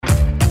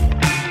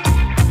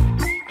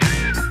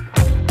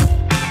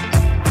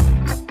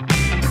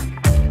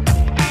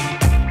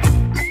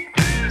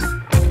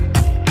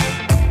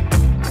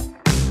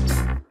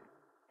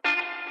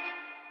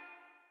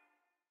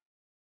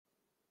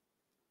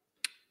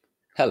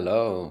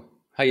Hello.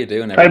 How you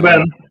doing, Hi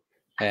Ben, everyone?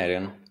 Hey,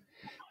 Adrian.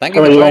 Thank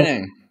you how for are you?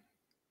 joining.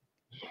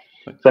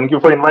 Thank you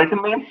for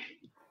inviting me.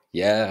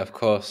 Yeah, of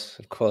course.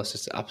 Of course.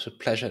 It's an absolute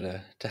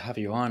pleasure to have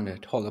you on to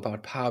talk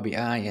about Power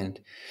BI and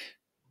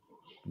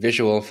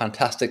visual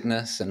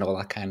fantasticness and all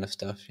that kind of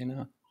stuff.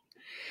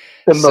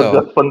 And not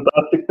So, just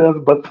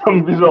fantasticness, but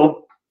some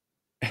visual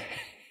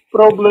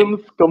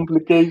problems,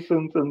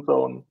 complications, and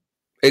so on.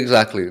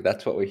 exactly.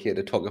 That's what we're here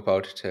to talk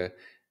about to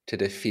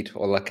defeat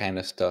all that kind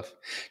of stuff.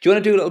 Do you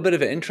want to do a little bit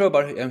of an intro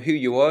about who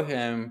you are,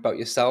 about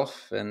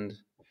yourself, and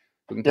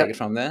we can Yeah. take it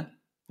from there?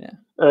 Yeah.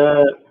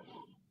 Uh,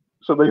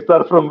 should I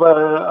start from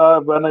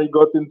when I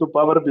got into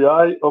Power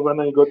BI or when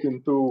I got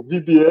into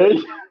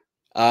VBA?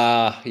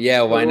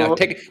 Yeah, why not? So,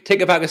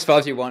 Take it back as far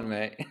as you want,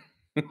 mate.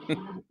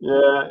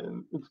 yeah,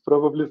 it's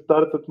probably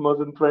started more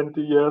than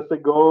 20 years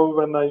ago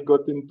when I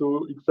got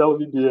into Excel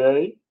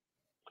VBA.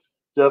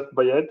 Just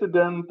by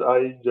accident,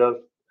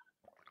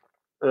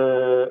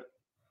 uh,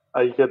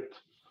 I had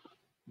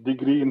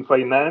degree in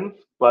finance,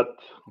 but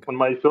on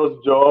my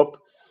first job,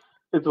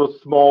 it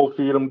was small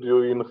firm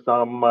doing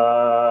some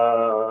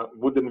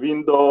wooden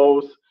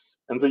windows,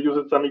 and they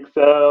used some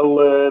Excel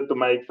to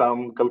make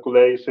some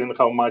calculation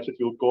how much it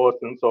will cost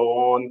and so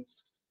on.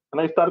 And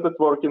I started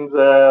working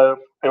there.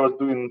 I was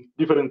doing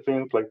different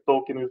things like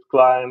talking with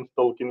clients,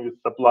 talking with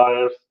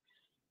suppliers,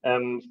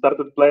 and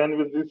started playing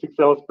with this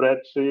Excel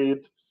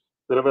spreadsheet.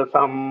 There were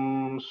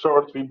some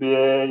short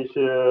VBA,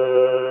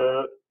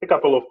 a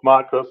couple of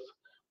macros,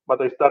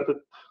 but I started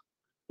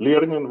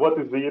learning what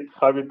is it,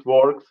 how it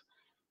works,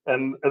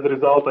 and as a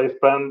result, I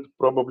spent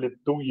probably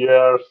 2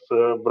 years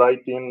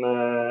writing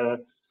a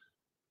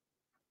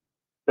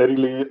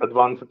really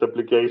advanced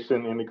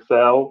application in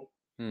Excel,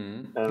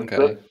 and Okay.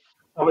 that's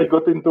how I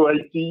got into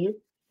IT.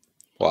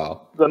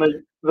 Wow. Then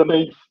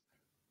I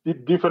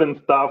did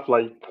different stuff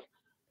like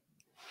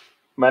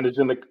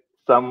managing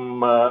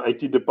some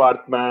IT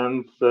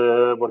departments,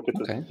 worked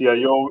as Okay.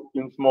 CIO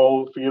in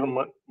small firm,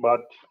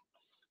 but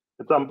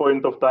at some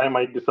point of time,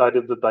 I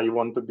decided that I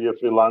want to be a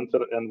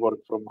freelancer and work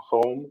from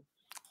home.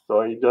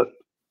 So I just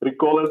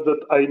recalled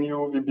that I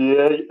knew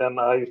VBA and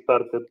I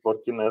started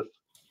working as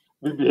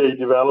VBA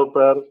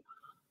developer.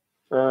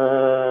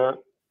 Uh,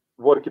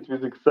 Worked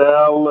with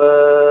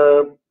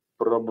Excel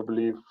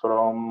probably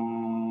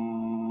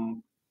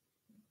from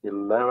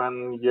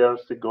 11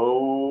 years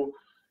ago.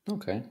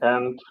 Okay.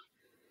 And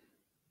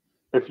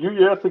a few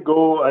years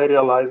ago, I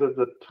realized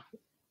that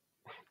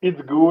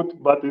it's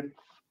good, but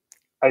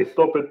I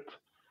stopped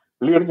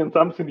learning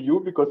something new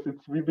because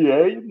it's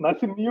VBA,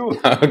 nothing new.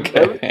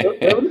 Okay.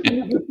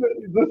 Everything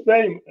is the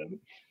same. And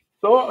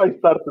so I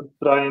started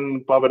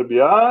trying Power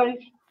BI.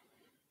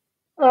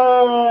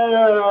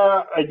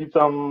 I did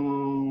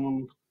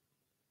some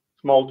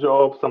small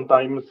jobs,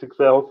 sometimes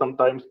Excel,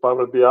 sometimes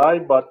Power BI,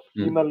 but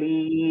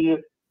finally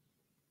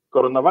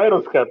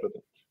coronavirus happened.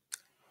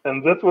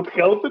 And that's what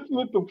helped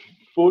me to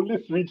fully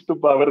switch to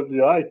Power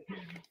BI.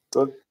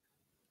 Because,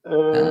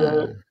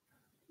 uh, Ah.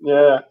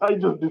 yeah, I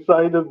just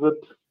decided that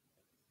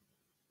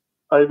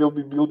I will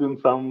be building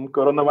some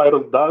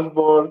coronavirus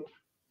dashboard.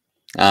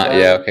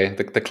 Yeah, And okay.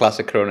 The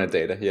classic Corona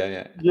data. Yeah,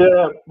 yeah.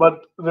 yeah,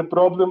 but the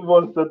problem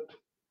was that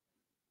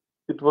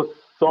it was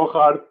so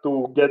hard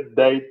to get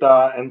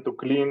data and to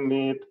clean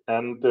it.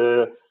 And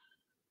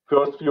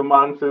first few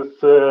months is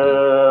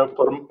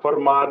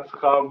formats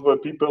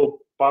have people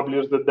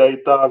publish the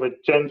data, they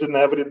changing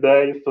every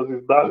day. So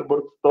this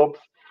dashboard stops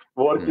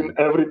working Mm,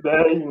 every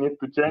day. You need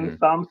to change mm,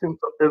 something.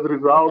 So as a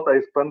result, I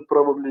spent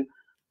probably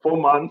 4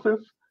 months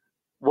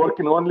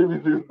working only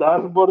with this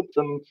dashboard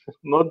and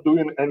not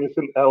doing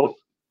anything else.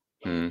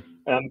 mm.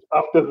 And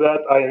after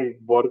that, I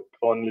worked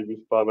only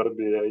with Power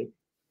BI.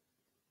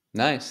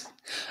 Nice.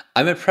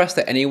 I'm impressed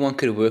that anyone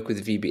could work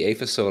with VBA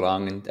for so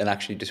long and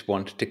actually just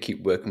want to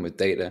keep working with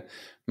data.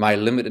 My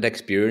limited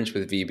experience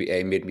with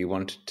VBA made me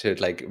want to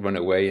like run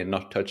away and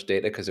not touch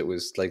data because it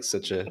was like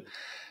such a,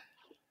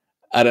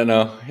 I don't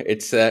know.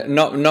 It's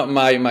not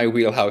my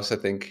wheelhouse. I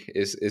think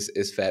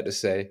is fair to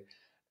say.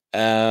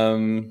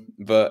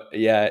 But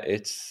yeah,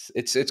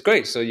 it's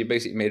great. So you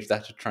basically made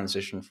that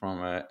transition from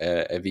a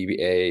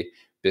VBA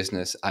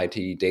business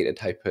IT data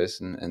type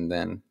person, and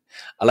then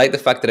I like the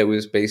fact that it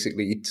was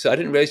basically. So I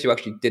didn't realize you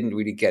actually didn't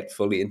really get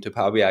fully into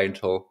Power BI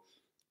until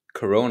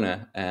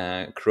Corona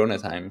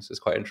times. It's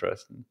quite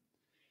interesting.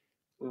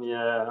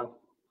 Yeah.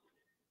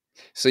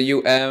 So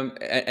you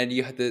and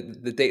you had the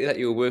data that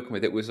you were working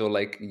with. It was all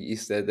like you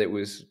said that it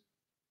was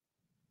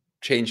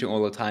changing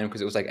all the time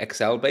because it was like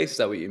Excel based. Is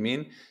that what you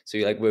mean? So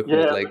you're like working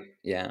with Yeah, like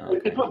yeah, it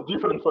okay. was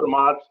different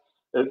formats.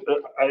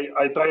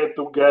 I tried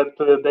to get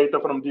data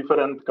from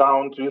different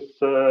countries.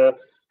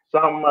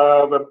 Some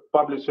were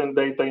publishing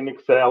data in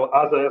Excel,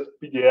 others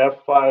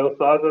PDF files,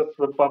 others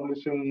were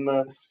publishing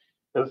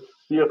as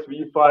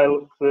CSV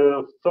files.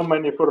 So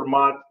many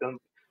formats, and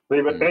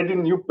they were Mm,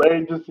 adding new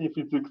pages. If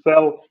it's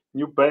Excel,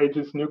 new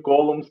pages, new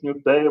columns, new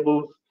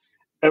tables.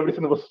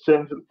 Everything was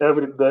changing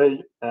every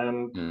day,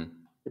 and mm.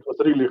 it was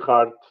really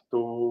hard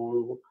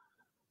to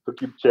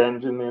keep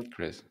changing it.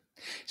 Chris.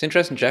 It's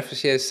interesting. Jeff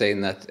was here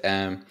saying that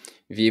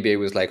VBA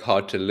was like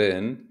hard to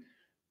learn,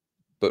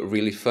 but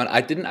really fun.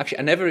 I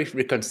never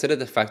really considered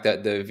the fact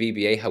that the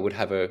VBA would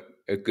have a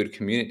good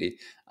community.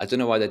 I don't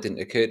know why that didn't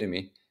occur to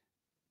me.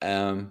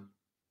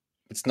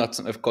 It's not,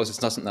 of course,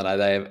 it's not something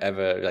that I've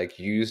ever like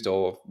used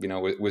or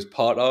was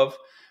part of.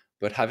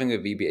 But having a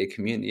VBA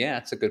community, yeah,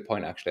 that's a good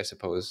point. Actually, I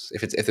suppose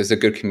if there's a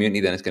good community,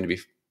 then it's going to be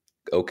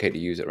okay to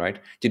use it, right?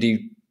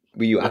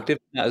 Were you Yeah. active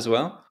in that as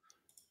well?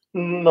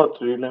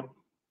 Not really.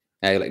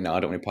 Yeah, you're like, no, I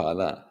don't want to be part of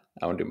that.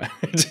 I want to do my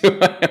own thing.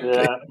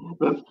 Yeah,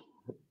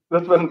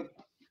 that's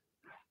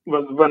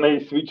when I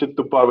switched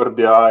to Power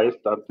BI. I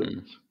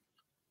started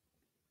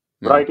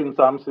writing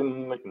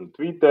something like in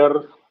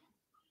Twitter,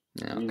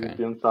 Yeah, okay.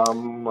 visiting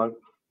some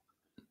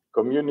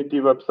community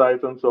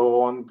websites and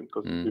so on.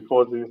 Because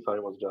before this, I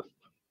was just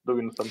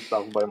doing some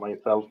stuff by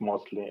myself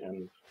mostly,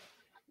 and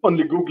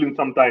only Googling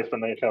sometimes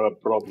when I have a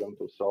problem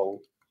to solve.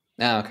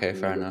 Okay,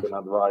 fair enough.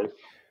 Advice.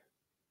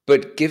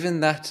 But given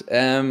that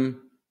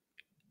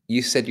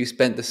you said you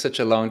spent such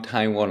a long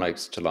time, well, like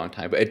such a long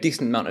time, but a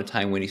decent amount of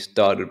time when you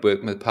started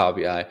working with Power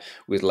BI,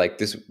 with like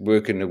this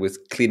working with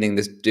cleaning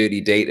this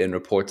dirty data and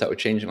reports that were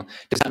changing.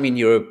 Does that mean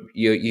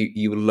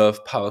you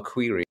love Power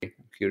Query? I'm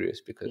curious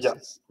because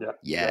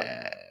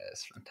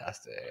it's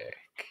fantastic.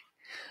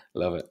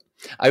 Love it.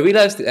 I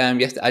realized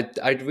yes,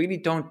 I really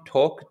don't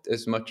talk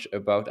as much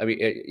about. I mean,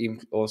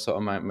 even also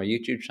on my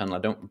YouTube channel, I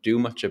don't do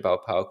much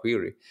about Power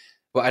Query,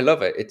 but I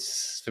love it.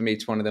 For me,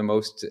 it's one of the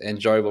most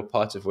enjoyable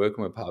parts of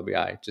working with Power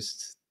BI.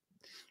 Just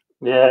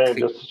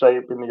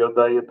shaping your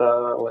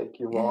data like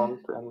you want,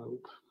 and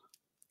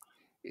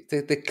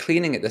the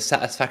cleaning it, the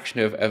satisfaction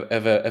of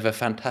a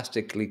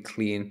fantastically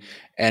clean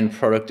end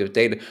product of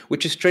data,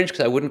 which is strange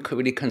because I wouldn't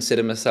really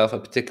consider myself a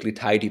particularly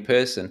tidy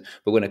person,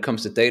 but when it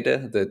comes to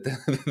data,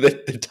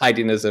 the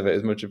tidiness of it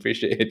is much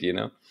appreciated.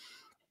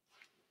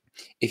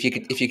 If you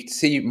could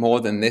see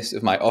more than this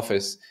of my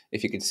office,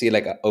 if you could see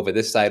like over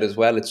this side as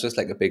well, it's just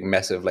like a big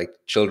mess of like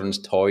children's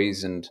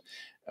toys and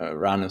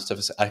random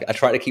stuff. I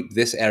try to keep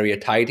this area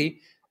tidy,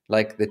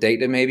 like the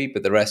data maybe,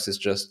 but the rest is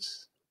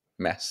just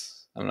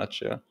mess. I'm not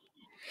sure.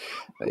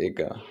 There you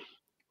go.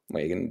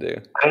 What are you gonna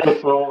do? I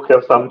also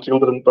have some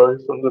children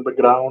toys on the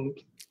background.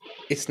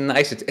 It's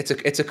nice.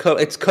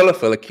 It's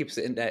colorful. It keeps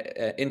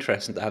it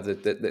interesting to have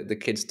the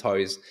kids'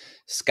 toys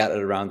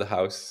scattered around the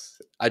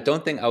house. I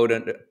don't think I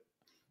would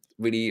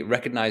really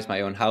recognize my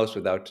own house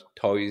without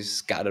toys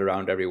scattered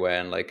around everywhere,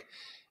 and like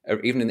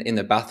even in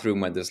the bathroom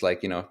when there's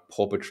like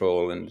Paw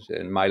Patrol and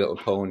My Little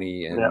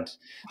Pony and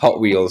Hot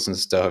Wheels and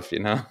stuff.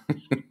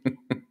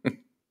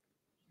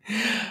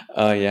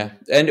 Oh yeah,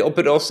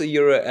 but also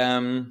you're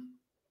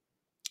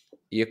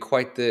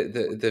quite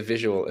the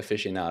visual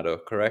aficionado,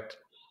 correct?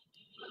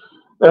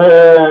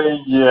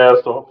 Yeah,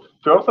 so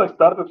first I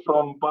started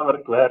from Power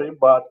Query,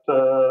 but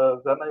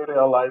then I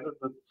realized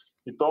that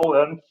it all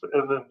ends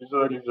as a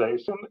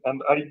visualization,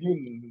 and I knew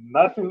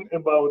nothing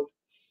about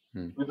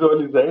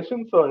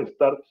visualization, so I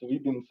started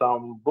reading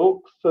some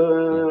books.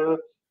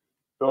 First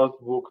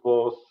book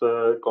was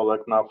called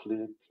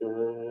Knaflik.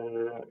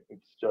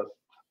 It's just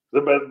the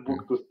best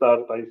book to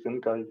start, I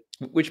think.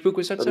 Which book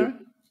was that, sorry?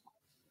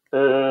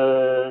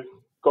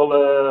 Called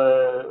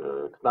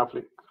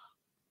Knaflik.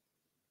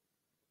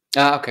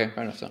 Okay,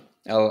 fair enough. So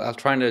I'll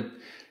try to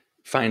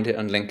find it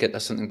and link it or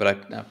something, but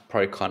I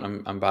probably can't.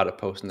 I'm bad at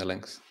posting the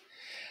links.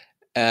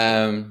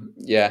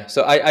 Yeah.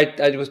 So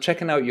I was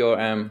checking out your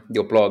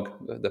blog.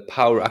 The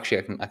power.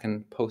 Actually, I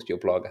can post your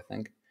blog. I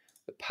think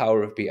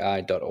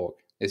thepowerofbi.org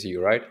is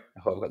you, right? I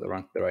hope I've got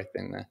the right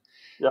thing there.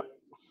 Yeah.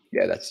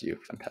 Yeah, that's you.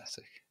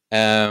 Fantastic.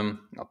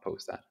 I'll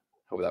post that.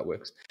 Hope that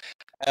works.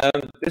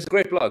 It's a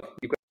great blog.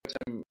 You've got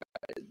some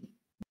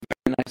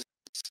very nice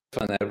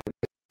stuff on there.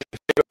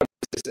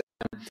 The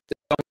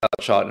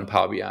chart in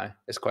Power BI.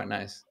 It's quite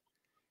nice.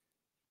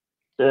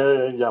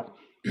 Yeah.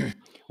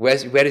 Where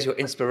does your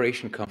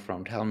inspiration come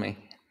from? Tell me.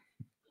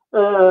 I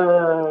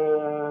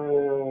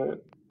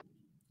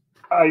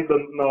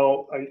don't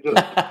know.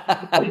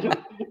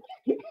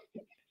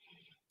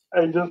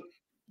 I just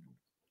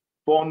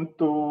want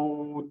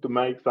to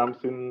make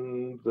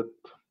something that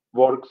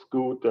works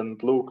good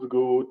and looks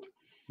good,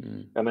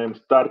 and I'm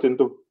starting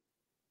to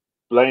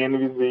playing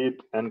with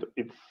it, and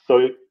it's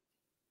so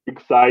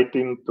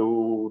exciting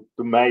to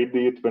make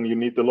it when you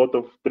need a lot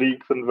of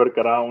tricks and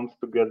workarounds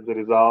to get the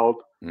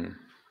result.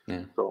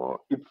 Yeah.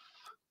 So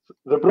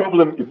the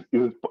problem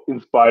is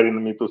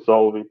inspiring me to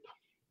solve it.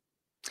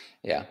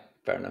 Yeah,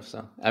 fair enough.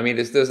 So I mean,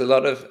 there's a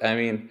lot of. I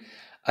mean,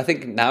 I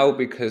think now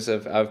because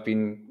I've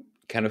been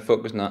kind of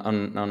focusing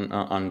on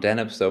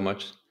Deneb so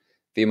much,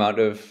 the amount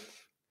of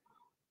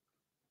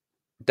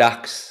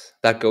DAX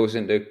that goes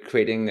into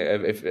creating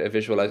a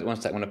visualize. One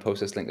sec, I'm going to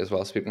post this link as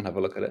well so people can have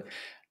a look at it.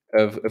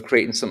 Of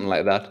creating something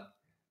like that,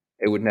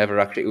 it would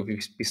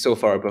be so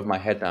far above my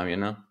head now,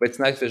 But it's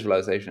nice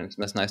visualization.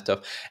 That's nice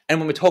stuff. And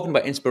when we're talking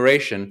about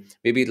inspiration,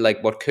 maybe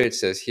like what Kurt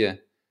says here,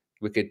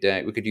 we could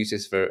use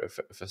this for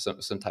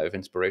some type of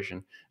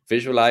inspiration.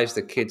 Visualize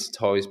the kids'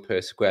 toys per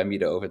square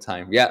meter over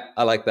time. Yeah,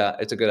 I like that.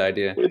 It's a good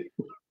idea.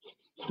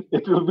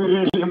 it will be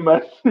really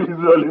messy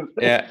visualization.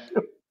 Yeah.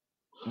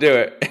 Do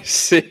it.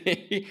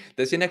 See,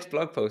 there's your next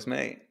blog post,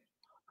 mate.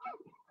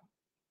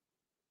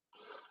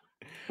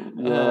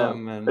 Yeah, Oh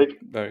man, like,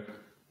 very.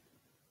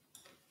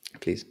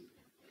 Please.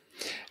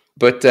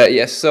 But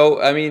yes,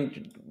 so I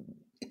mean,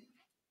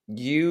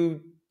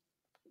 you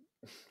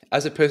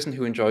as a person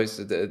who enjoys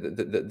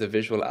the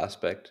visual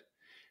aspect,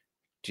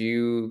 do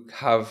you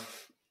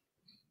have?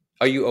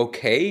 Are you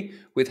okay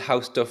with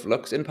how stuff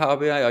looks in Power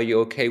BI? Are you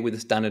okay with the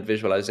standard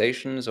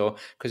visualizations, or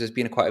because there's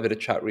been quite a bit of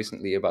chat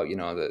recently about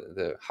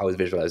the how the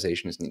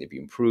visualizations need to be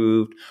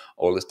improved,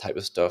 all this type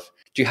of stuff.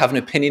 Do you have an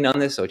opinion on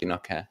this, or do you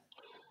not care?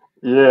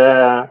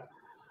 yeah,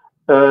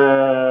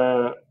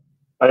 I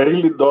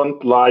really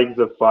don't like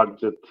the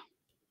fact that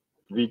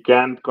we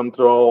can't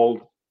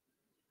control,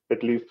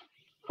 at least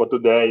for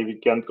today, we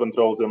can't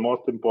control the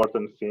most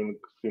important things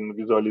in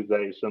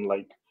visualization,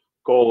 like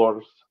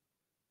colors.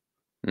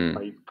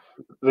 Like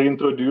they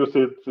introduce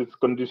it, it's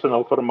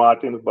conditional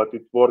formatting, but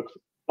it works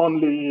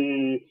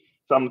only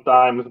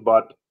sometimes.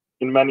 But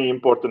in many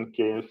important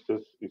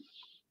cases, it's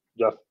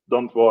just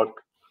don't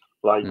work.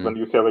 Like when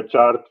you have a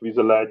chart with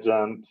a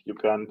legend, you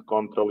can't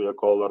control your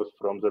colors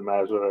from the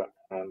measure,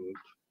 and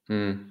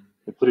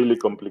it really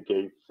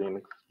complicates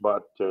things.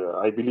 But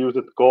I believe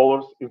that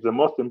colors is the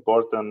most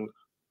important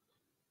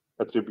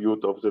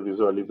attribute of the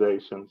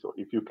visualization. So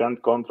if you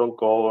can't control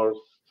colors,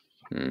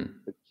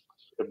 it's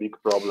a big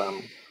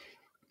problem.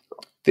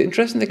 The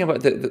interesting thing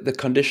about the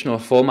conditional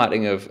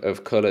formatting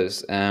of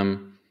colors,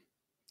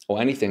 or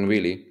anything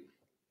really,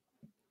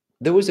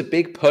 there was a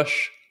big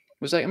push.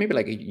 It was like maybe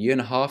like a year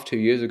and a half, 2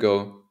 years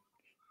ago,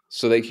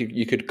 so that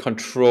you could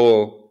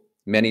control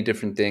many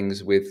different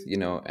things with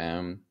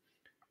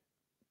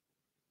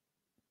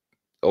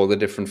all the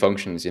different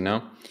functions.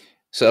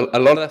 So a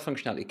lot of that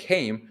functionality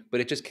came,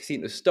 but it just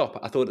seemed to stop.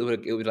 I thought it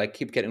would like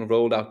keep getting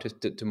rolled out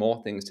to more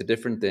things, to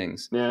different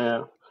things.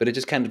 Yeah. But it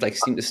just kind of like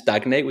seemed to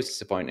stagnate, which was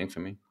disappointing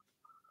for me.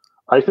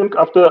 I think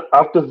after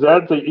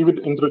that they even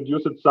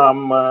introduced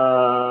some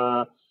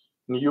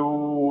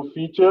new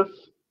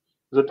features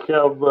that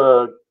have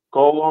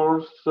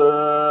colors,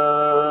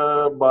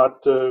 but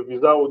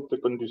without the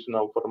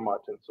conditional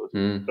formatting. So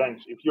it's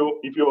strange. If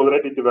you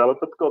already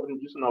developed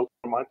conditional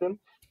formatting,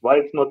 why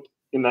it's not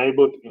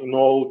enabled in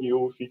all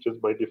new features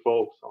by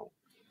default? So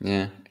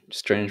Yeah,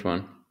 strange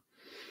one.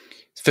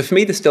 For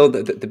me, there's still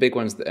the big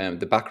ones.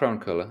 The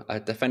background color. I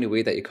find it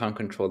weird that you can't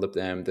control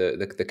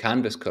the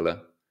canvas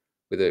color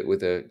with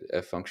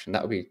a function.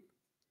 That would be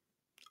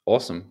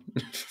awesome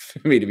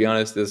for me, to be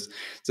honest. There's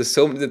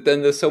so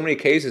many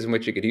cases in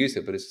which you could use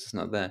it, but it's just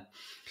not there.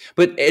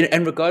 But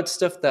in regards to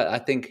stuff that I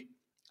think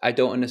I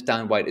don't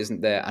understand why it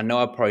isn't there. I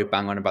know I probably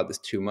bang on about this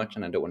too much,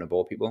 and I don't want to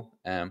bore people.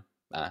 I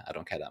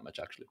don't care that much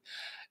actually.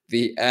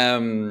 The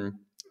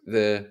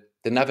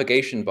the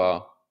navigation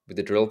bar with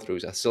the drill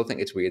throughs, I still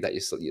think it's weird that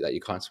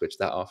you can't switch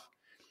that off,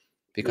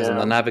 because on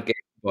the yeah,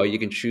 navigation bar you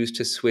can choose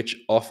to switch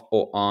off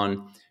or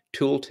on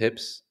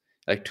tooltips,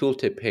 like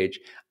tooltip page.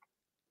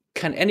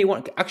 Can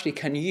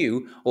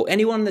you or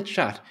anyone in the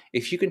chat,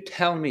 if you can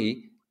tell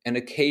me an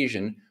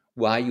occasion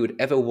why you would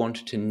ever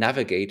want to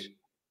navigate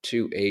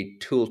to a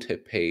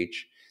tooltip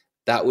page,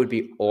 that would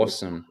be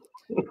awesome,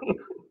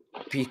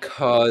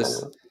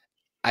 because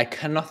I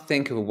cannot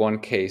think of one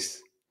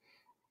case.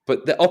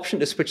 But the option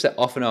to switch that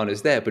off and on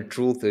is there, but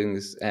drill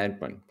things and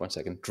one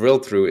second, drill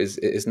through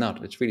is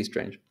not. It's really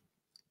strange.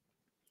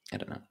 I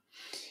don't know.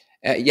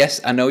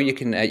 Yes, I know you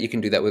can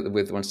do that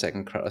with 1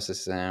 second. Kratos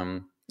is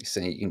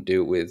saying you can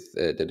do it with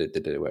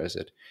where is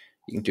it?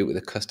 You can do it with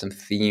a custom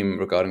theme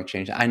regarding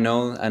change. I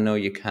know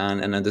you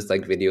can, and then there's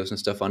like videos and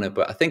stuff on it.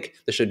 But I think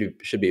there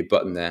should be a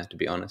button there, to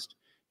be honest,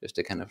 just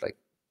to kind of like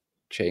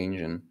change,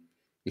 and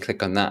you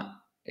click on that,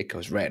 it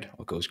goes red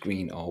or goes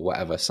green or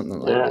whatever, something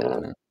like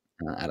that. yeah.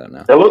 I don't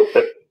know.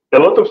 A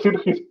lot of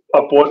things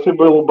are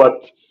possible,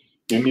 but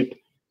you need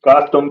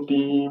custom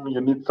theme,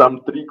 you need some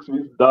tricks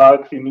with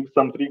ducks, you need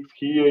some tricks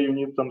here, you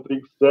need some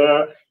tricks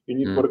there, you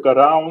need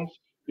workarounds.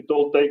 It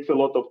all takes a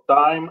lot of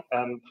time,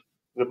 and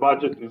the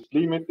budget is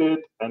limited,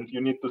 and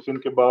you need to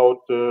think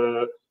about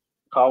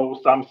how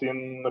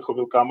something who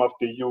will come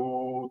after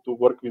you to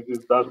work with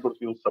this dashboard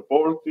will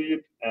support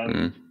it.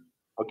 And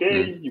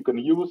okay, you can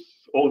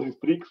use all these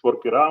tricks,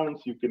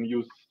 workarounds, you can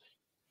use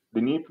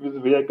beneath with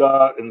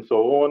Vega and so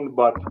on.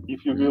 But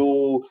if you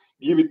will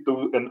give it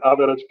to an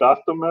average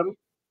customer,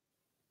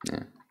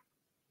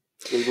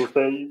 they will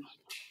say,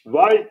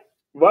 why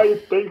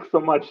it takes so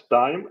much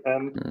time,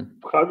 and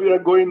how we are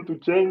going to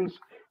change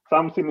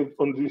something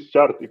on this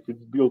chart if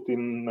it's built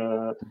in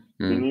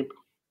beneath.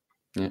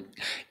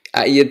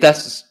 Yeah,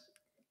 that's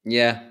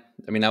yeah.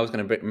 I mean, I was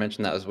going to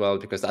mention that as well,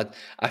 because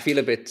I feel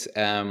a bit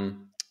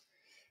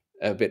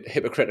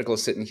hypocritical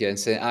sitting here and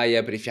saying,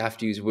 yeah, but if you have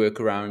to use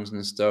workarounds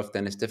and stuff,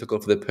 then it's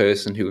difficult for the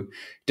person who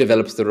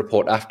develops the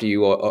report after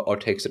you or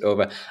takes it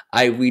over.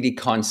 I really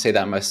can't say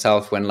that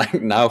myself, when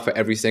like now for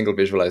every single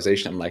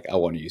visualization, I'm like, I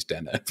want to use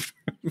DNF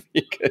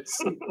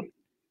because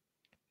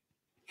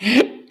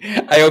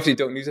I obviously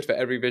don't use it for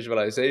every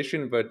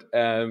visualization, but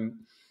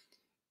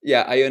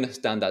Yeah, I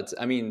understand that.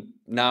 I mean,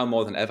 now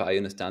more than ever, I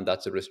understand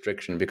that's a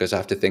restriction because I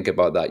have to think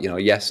about that.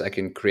 Yes, I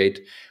can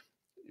create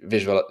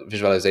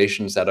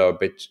visualizations that are a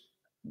bit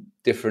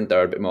different, that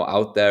are a bit more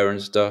out there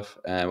and stuff,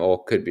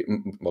 or could be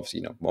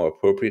obviously more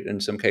appropriate in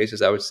some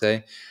cases, I would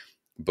say.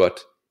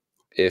 But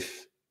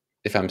if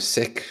I'm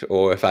sick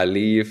or if I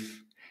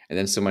leave and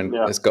then someone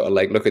Yeah. has got to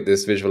like look at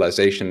this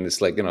visualization,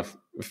 it's like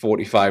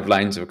 45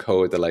 lines of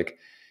code. They're like,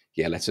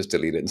 yeah, let's just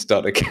delete it and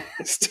start again.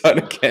 Start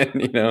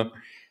again.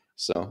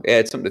 So yeah,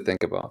 it's something to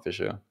think about for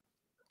sure.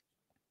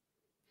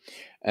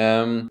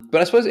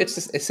 But I suppose it's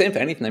the same for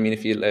anything. I mean,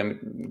 if you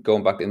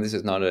going back, and this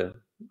is not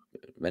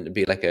meant to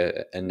be like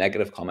a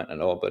negative comment at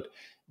all, but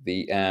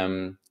the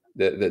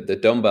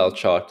dumbbell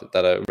chart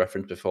that I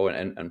referenced before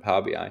in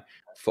Power BI,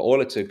 for all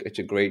it's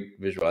a great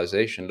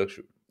visualization. Looks,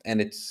 and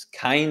it's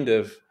kind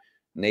of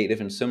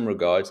native in some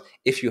regards.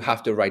 If you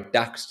have to write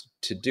DAX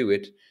to do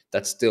it,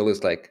 that still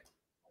is like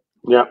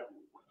Yeah.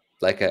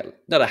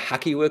 not a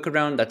hacky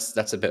workaround.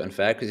 That's a bit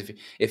unfair because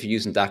if you're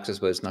using DAX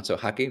as well, it's not so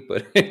hacky,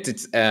 but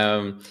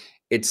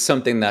it's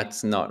something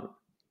that's not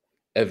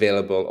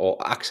available or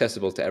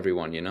accessible to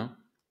everyone.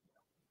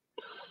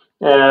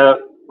 Yeah,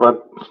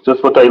 but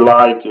just what I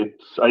like.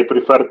 I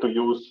prefer to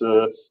use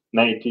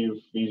native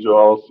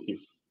visuals if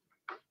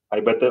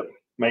I better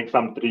make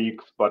some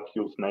tricks, but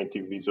use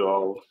native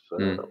visuals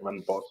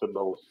when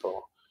possible.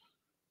 So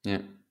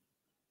Yeah.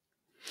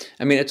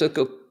 I mean, it's a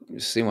good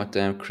see what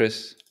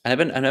Chris. I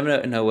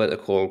never know what to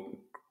call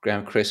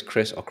Chris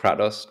or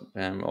Kratos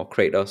or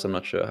Kratos. I'm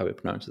not sure how he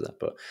pronounces that,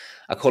 but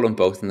I call them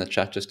both in the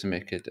chat just to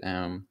make it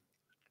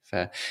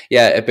fair.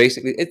 Yeah,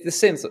 basically it's the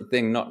same sort of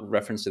thing, not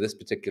reference to this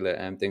particular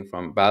thing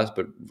from Baz,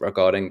 but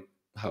regarding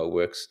how it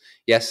works.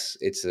 Yes,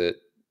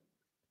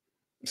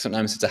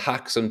 sometimes it's a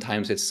hack.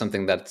 Sometimes it's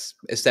something that's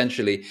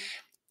essentially.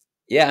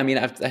 Yeah, I mean,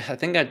 I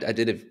think I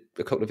did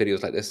a couple of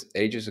videos like this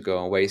ages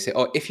ago where you say,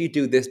 oh, if you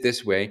do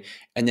this way,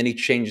 and then you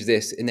change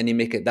this, and then you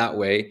make it that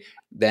way,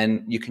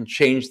 then you can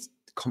change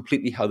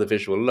completely how the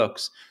visual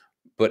looks.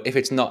 But if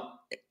it's not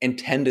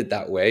intended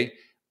that way,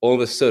 all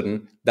of a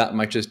sudden that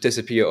might just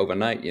disappear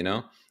overnight,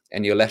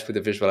 and you're left with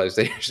a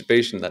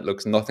visualization that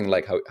looks nothing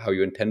like how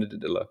you intended it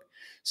to look.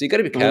 So you got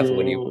to be careful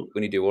when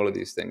you do all of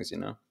these things,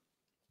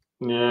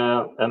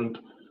 yeah, and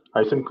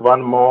I think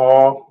one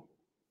more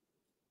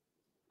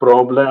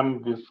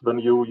problem is when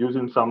you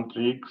using some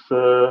tricks,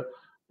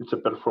 it's a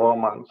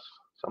performance.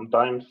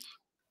 Sometimes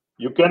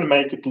you can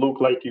make it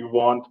look like you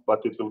want,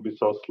 but it will be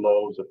so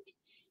slow that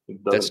it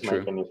That's doesn't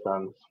make true. any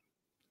sense.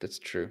 That's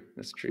true.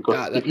 That's true.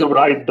 Because if you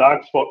write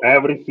DAX for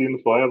everything,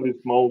 for every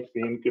small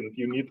thing, and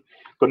you need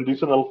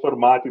conditional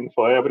formatting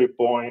for every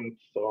point,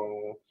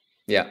 so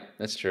yeah,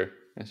 that's true.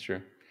 That's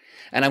true.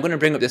 And I'm going to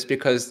bring up this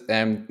because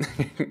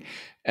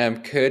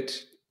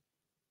Kurt,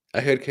 I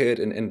heard Kurt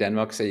in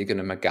Denmark say you're going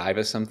to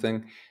MacGyver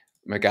something.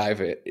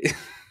 MacGyver.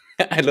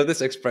 I love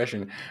this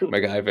expression,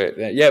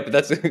 MacGyver. Yeah, but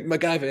that's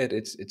MacGyver.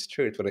 It's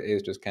true. It's what it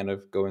is. Just kind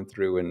of going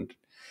through and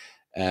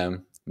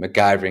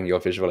MacGyvering your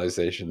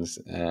visualizations.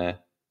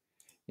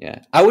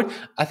 Yeah,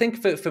 I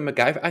think for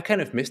MacGyver, I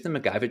kind of missed the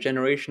MacGyver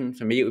generation.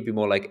 For me, it would be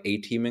more like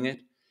A-teaming it.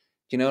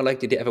 Like,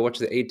 did you ever watch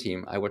the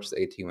A-Team? I watched the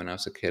A-Team when I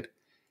was a kid,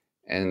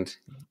 and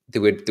they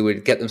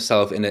would get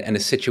themselves in a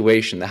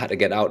situation. They had to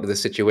get out of the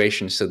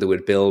situation, so they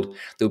would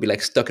be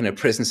like stuck in a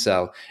prison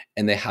cell,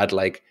 and they had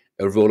like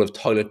a roll of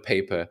toilet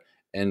paper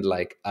and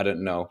like, I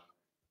don't know,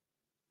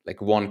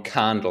 like one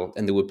candle,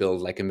 and they would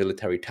build like a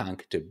military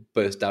tank to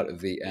burst out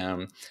of the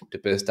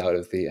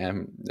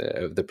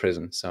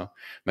prison. So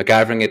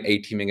MacGyvering it,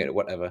 A-teaming it,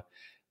 whatever.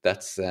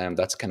 That's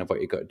kind of what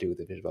you got to do with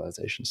the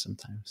visualization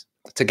sometimes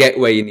to get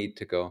where you need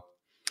to go.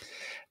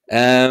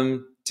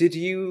 Did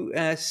you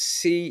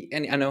see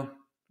any? I know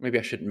maybe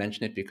I shouldn't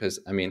mention it because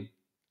I mean,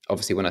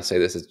 obviously, when I say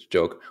this as a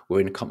joke,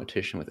 we're in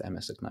competition with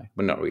MS Ignite,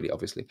 but not really,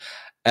 obviously.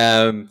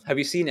 Have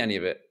you seen any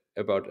of it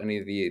about any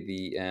of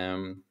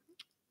the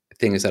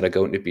things that are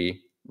going to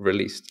be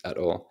released at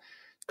all?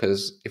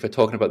 Because if we're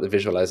talking about the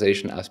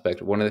visualization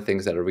aspect, one of the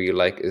things that I really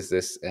like is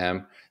this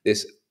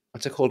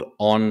what's it called,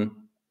 on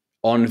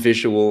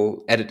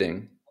visual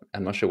editing.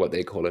 I'm not sure what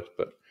they call it,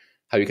 but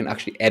how you can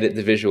actually edit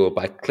the visual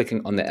by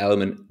clicking on the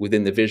element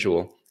within the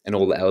visual, and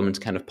all the elements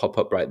kind of pop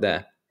up right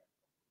there.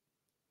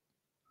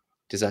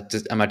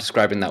 Am I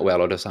describing that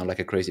well, or do I sound like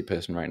a crazy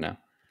person right now?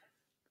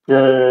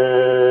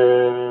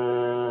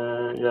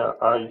 Yeah,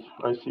 I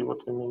see what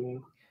you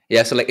mean.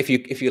 Yeah, so like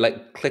if you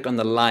like click on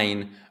the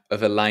line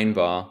of a line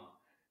bar,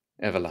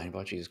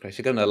 Jesus Christ,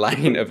 you click on a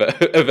line of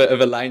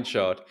a line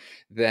chart,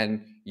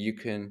 then you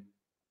can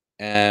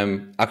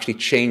actually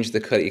change the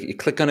color. You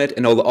click on it,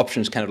 and all the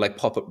options kind of like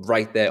pop up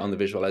right there on the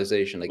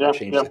visualization. Like you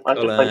change the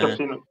color. I have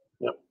seen it.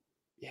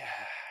 Yeah,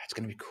 it's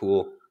gonna be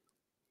cool.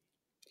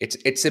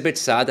 It's a bit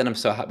sad that I'm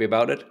so happy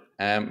about it.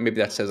 Maybe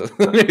that says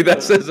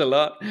a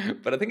lot,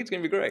 but I think it's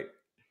gonna be great.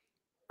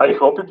 I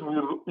hope it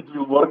will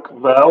work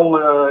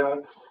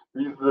well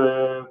with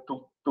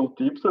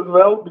tooltips as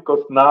well,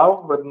 because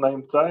now when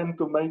I'm trying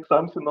to make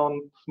something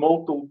on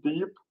small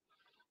tooltip,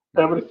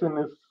 everything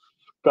is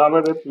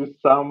covered with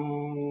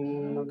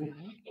some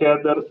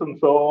headers and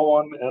so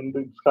on, and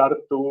it's hard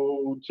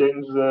to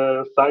change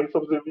the size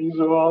of the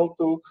visual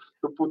to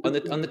put On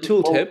it the into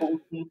small tooltip.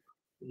 tooltip.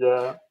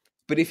 Yeah,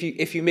 But if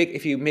you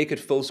make it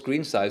full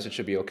screen size, it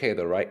should be okay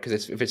though, right?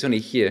 Because if it's only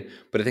here,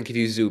 but I think if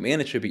you zoom in,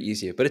 it should be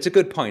easier. But it's a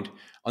good point.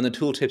 On the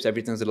tooltips,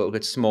 everything's a little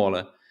bit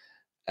smaller.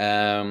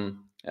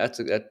 That's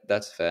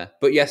fair.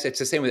 But yes, it's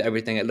the same with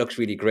everything. It looks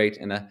really great,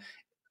 and I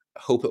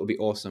hope it will be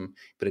awesome.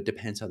 But it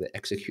depends how they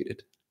execute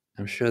it.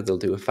 I'm sure they'll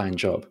do a fine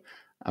job.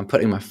 I'm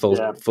putting my full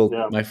yeah.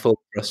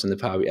 trust in the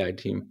Power BI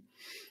team.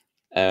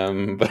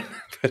 But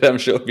but I'm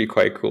sure it'll be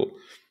quite cool.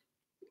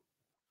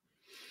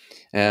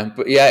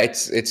 But yeah,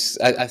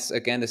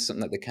 again, it's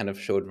something that they kind of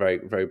showed very,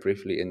 very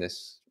briefly in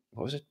this.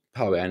 What was it?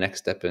 Power BI Next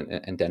Step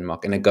in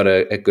Denmark, and it got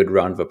a good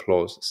round of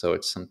applause. So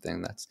it's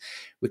something that's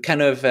we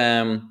kind of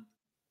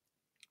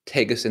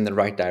take us in the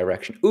right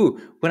direction.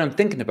 Ooh, when I'm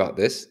thinking about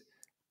this,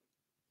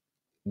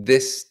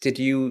 did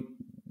you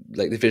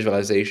like the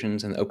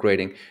visualizations and the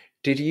upgrading?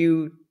 Did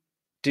you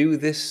do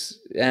this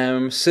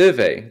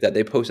survey that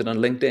they posted on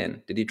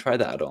LinkedIn? Did you try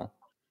that at all?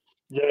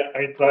 Yeah,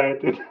 I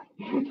tried it.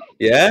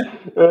 Yeah.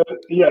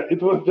 Yeah,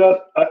 it was just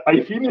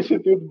I finished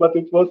it, but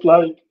it was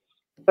like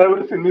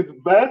everything is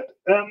bad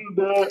and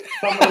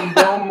some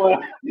random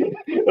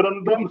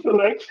random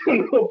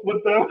selection of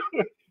whatever.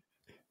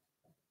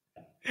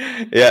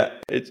 Yeah,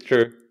 it's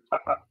true.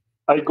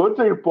 I got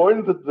their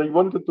point that they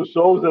wanted to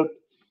show that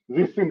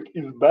this thing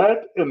is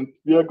bad and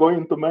we are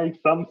going to make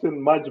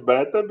something much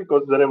better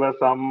because there were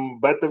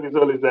some better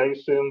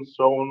visualizations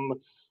shown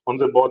on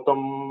the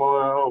bottom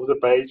of the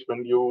page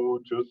when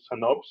you choose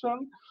an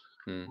option.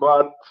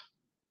 But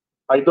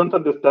I don't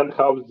understand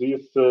how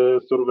this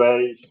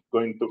survey is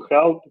going to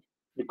help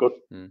because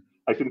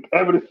I think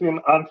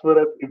everything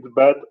answered is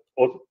bad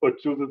or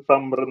chooses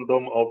some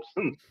random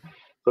option.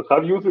 So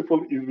how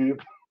useful is it?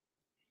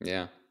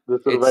 Yeah, The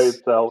survey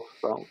itself.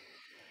 So.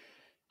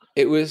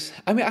 It was.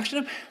 I mean,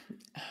 actually,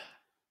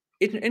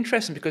 it's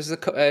interesting because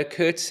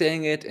Kurt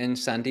saying it and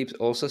Sandeep's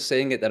also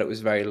saying it that it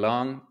was very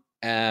long.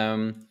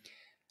 I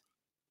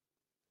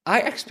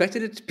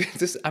expected it to be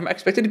this. I'm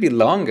expected to be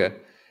longer,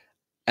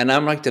 and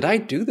I'm like, did I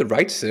do the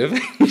right survey?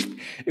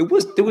 There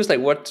was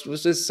like, what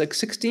was this, like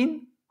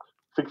 16?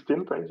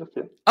 16 pages,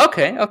 yeah.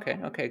 Okay,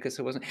 because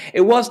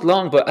it was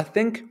long, but I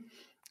think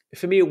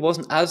for me it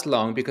wasn't as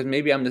long because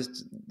maybe I'm the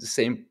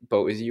same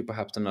boat as you,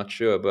 perhaps. I'm not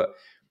sure, but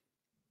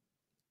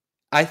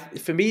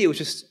for me it was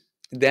just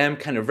them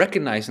kind of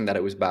recognizing that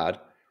it was bad,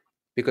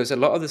 because a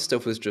lot of the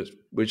stuff was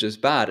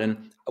just bad.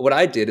 And what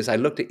I did is I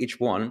looked at each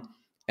one,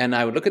 and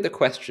I would look at the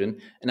question,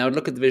 and I would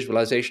look at the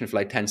visualization for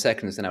like 10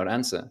 seconds, and I would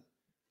answer.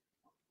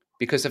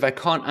 Because if I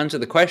can't answer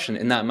the question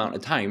in that amount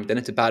of time, then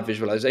it's a bad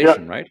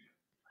visualization, right?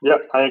 Yeah,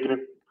 I agree.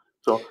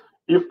 So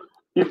if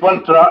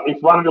one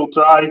will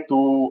try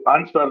to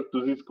answer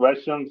to these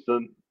questions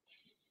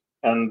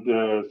and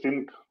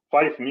think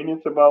 5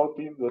 minutes about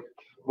it, that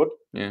what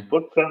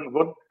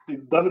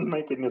it doesn't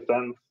make any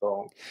sense.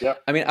 So yeah.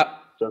 I mean,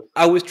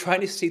 I was trying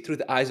to see through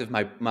the eyes of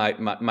my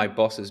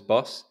boss's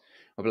boss.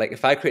 I'd be like,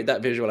 if I create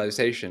that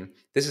visualization,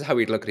 this is how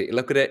we'd look at it. You'd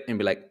look at it and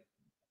be like,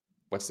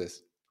 what's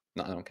this?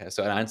 No, I don't care.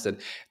 So I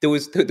answered. There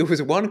was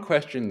one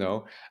question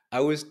though. I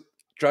was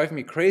driving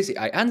me crazy.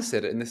 I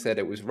answered it and they said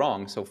it was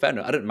wrong. So fair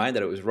enough. I didn't mind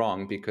that it was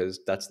wrong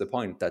because that's the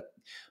point. But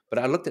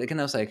I looked at it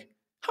again. I was like,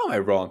 how am I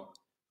wrong?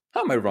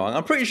 How am I wrong?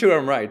 I'm pretty sure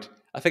I'm right.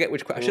 I forget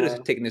which. I should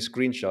have taken a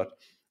screenshot.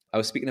 I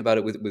was speaking about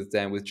it with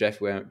Jeff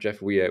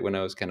Weir when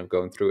I was kind of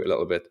going through it a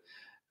little bit.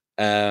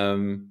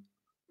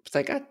 It's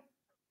like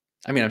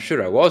I mean, I'm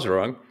sure I was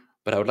wrong,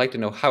 but I would like to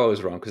know how I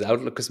was wrong,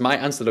 because my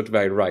answer looked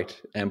very right.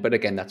 But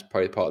again, that's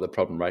probably part of the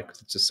problem, right?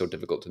 Because it's just so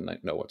difficult to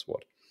know what's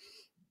what.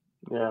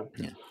 Yeah.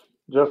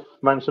 Just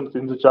mentioned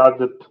in the chat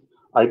that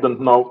I don't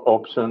know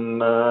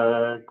option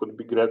could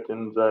be great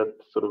in that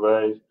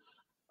survey.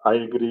 I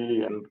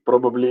agree, and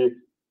probably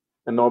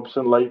an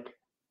option like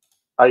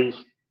I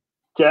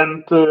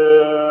can't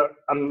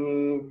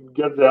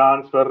get the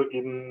answer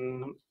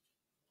in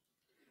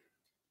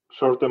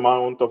short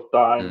amount of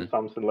time,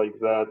 something like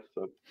that.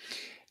 So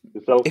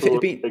it's also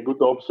a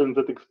good option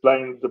that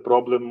explains the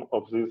problem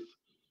of this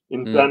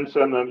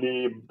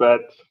intentionally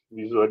bad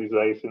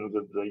visualization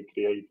that they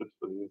created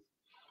for this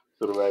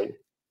survey.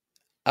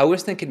 I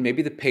was thinking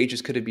maybe the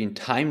pages could have been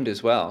timed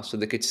as well, so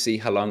they could see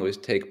how long it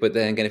would take. But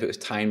then again, if it was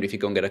timed, if you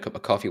go and get a cup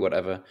of coffee,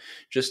 whatever,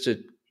 just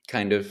to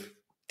kind of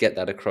get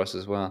that across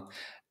as well.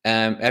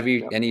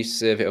 Any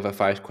survey over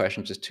 5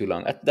 questions is too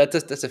long.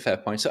 That's a fair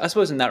point. So I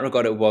suppose in that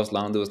regard, it was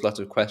long. There was lots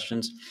of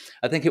questions.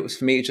 I think it was,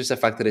 for me, it's just the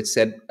fact that it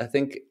said, I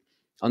think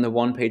on the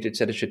one page it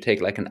said it should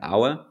take like an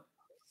hour,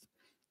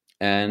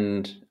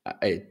 and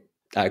I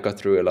got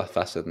through it a lot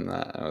faster than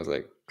that. I was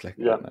like, click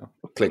that now,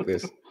 click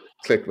this,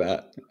 click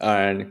that,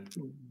 and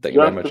thank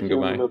you very much and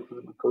goodbye.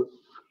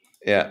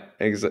 Yeah,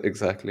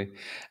 exactly.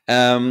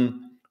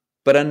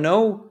 But I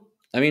know,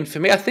 I mean, for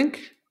me, I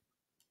think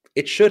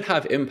it should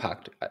have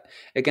impact.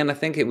 Again, I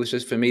think it was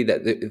just for me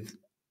that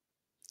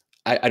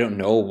I don't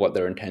know what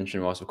their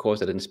intention was. Of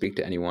course, I didn't speak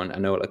to anyone. I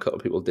know a couple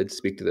of people did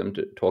speak to them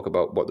to talk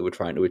about what they were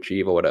trying to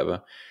achieve or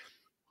whatever.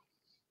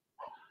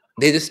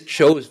 they just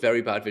chose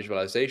very bad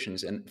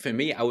visualizations. And for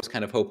me, I was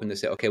kind of hoping to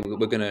say, okay, we're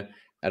going to,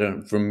 I don't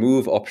know,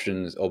 remove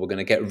options, or we're going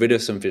to get rid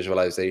of some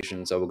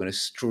visualizations, or we're going to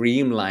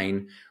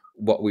streamline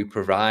what we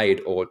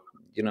provide, or,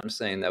 you know what I'm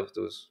saying? That was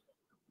those.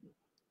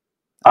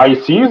 I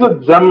see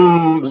that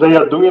they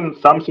are doing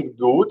something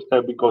good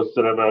because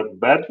there were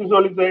bad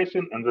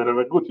visualization and there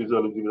were good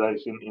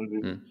visualization in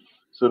this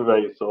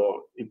survey.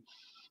 So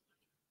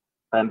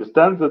I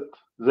understand that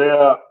they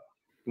are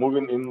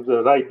moving in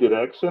the right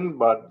direction,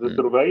 but the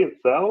survey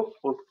itself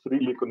was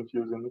really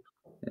confusing.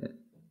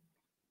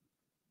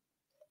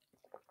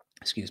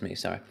 Excuse me,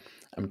 sorry.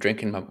 I'm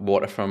drinking my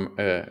water from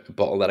a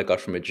bottle that I got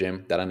from a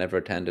gym that I never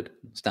attended.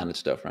 Standard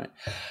stuff, right?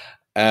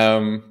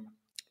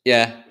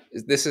 Yeah,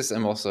 this is.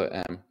 I'm also.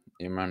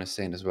 Imran is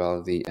saying as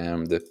well, the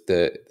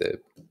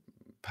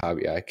Power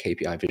BI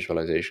KPI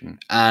visualization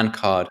and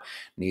card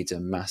needs a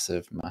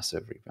massive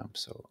revamp.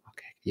 So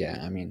okay, yeah,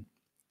 I mean,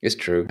 it's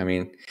true. I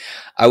mean,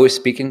 I was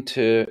speaking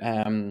to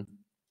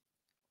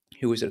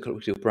who was it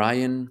called?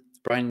 Brian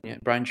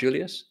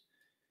Julius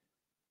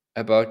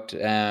about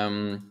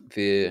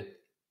the,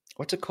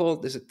 what's it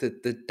called? Is it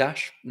the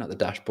dash? Not the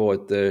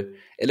dashboard.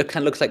 It kind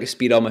of looks like a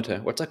speedometer.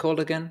 What's that called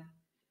again?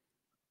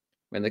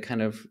 When they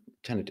kind of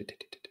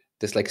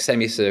this like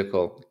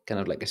semicircle, kind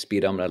of like a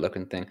speedometer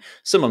looking thing.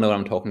 Someone know what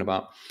I'm talking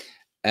about.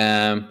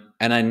 And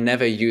I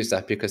never use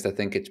that because I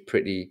think it's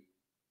pretty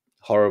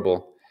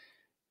horrible.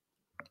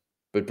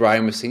 But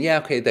Brian was saying, yeah,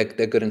 okay, they're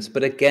good.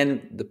 But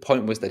again, the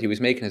point was that he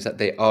was making is that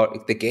they are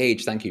the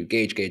gauge. Thank you,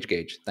 gauge.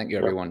 Thank you,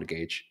 everyone, to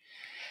gauge.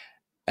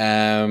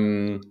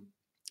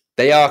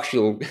 They are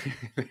actual,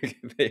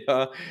 they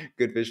are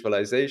good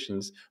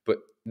visualizations, but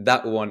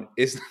that one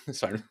is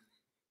sorry.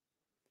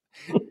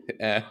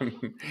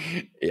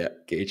 Yeah,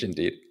 gauge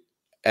indeed.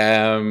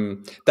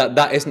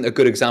 That isn't a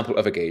good example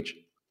of a gauge.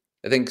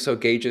 I think so.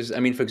 Gauges. I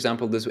mean, for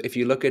example, there's, if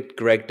you look at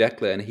Greg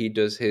Deckler and he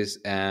does his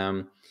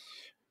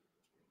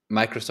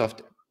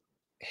Microsoft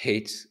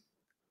hates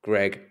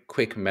Greg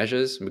quick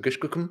measures,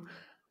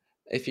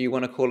 if you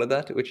want to call it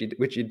that, which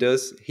he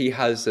does. He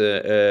has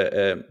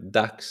a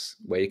DAX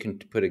where you can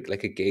put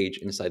like a gauge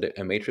inside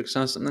a matrix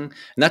or something, and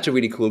that's a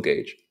really cool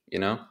gauge, you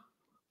know.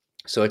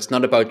 So it's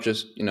not about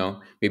just, you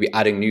know, maybe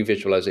adding new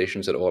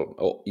visualizations at all,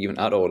 or even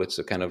at all.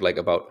 It's kind of like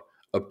about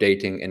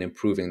updating and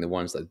improving the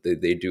ones that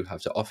they do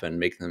have to offer and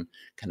make them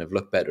kind of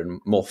look better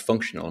and more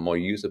functional and more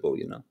usable,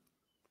 you know.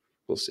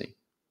 We'll see.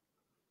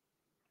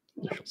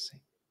 We shall see.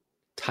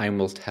 Time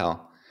will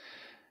tell.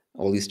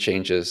 All these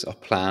changes are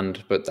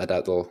planned, but I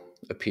doubt they'll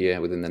appear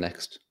within the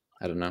next,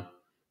 I don't know,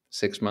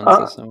 6 months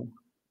or so.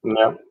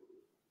 Yeah.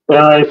 And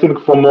I think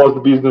for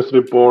most business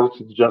reports,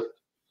 it's just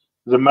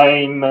the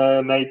main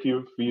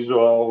native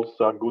visuals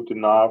are good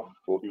enough.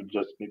 You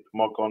just need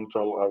more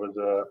control over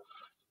the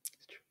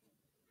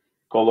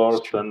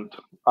colors and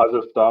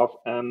other stuff.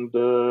 And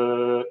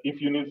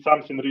if you need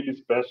something really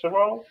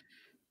special,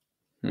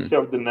 you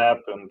have the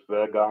NAP and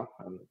Vega.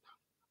 And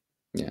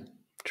yeah,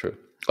 true.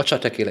 I'll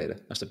chat to you later,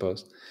 I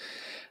suppose.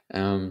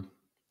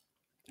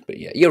 But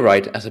yeah, you're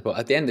right. I suppose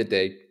at the end of the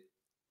day,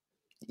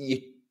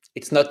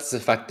 it's not the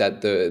fact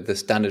that the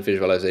standard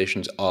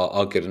visualizations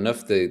are good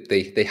enough.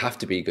 They have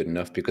to be good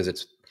enough because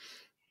it's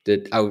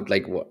out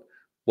like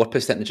what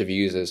percentage of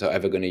users are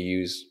ever going to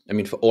use. I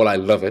mean, for all I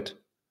love it,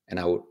 and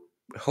I would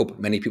hope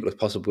many people as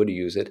possible would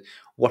use it.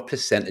 What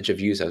percentage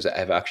of users are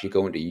ever actually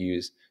going to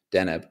use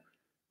Deneb?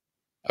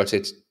 I would say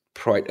it's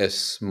quite a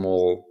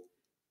small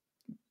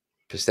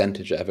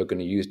percentage are ever going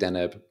to use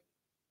Deneb,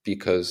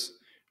 because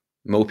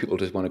most people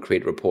just want to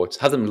create reports,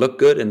 have them look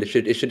good, and it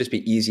should just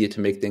be easier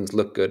to make things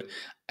look good,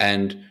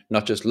 and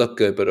not just look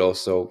good, but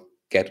also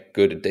get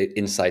good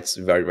insights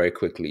very, very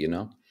quickly, you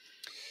know?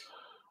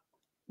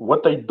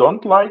 What I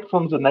don't like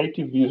from the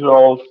native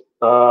visuals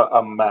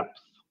are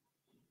maps.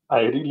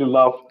 I really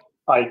love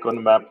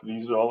icon map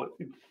visual.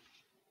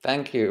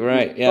 Thank you.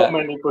 Right. Yeah. So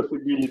many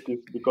possibilities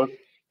because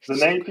the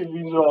native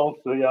visuals,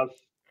 they are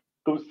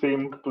too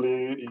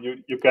simply.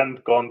 You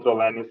can't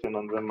control anything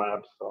on the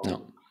map. So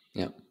no.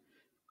 Yeah.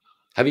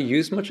 Have you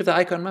used much of the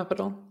icon map at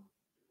all?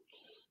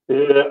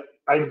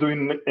 I'm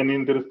doing an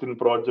interesting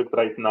project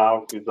right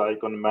now with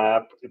icon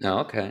map.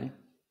 Okay.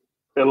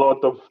 A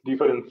lot of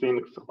different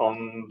things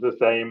on the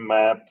same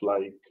map,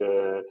 like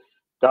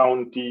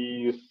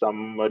counties,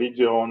 some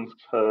regions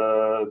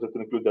that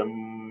include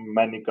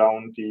many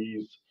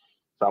counties,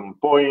 some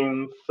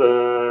points,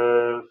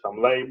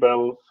 some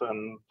labels,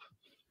 and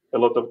a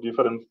lot of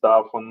different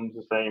stuff on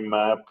the same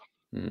map.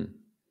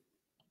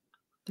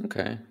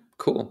 Okay,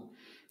 cool.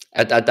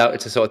 I doubt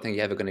it's the sort of thing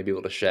you're ever going to be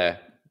able to share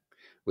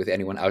with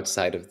anyone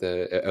outside of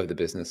the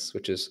business,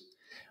 which is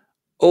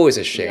always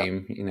a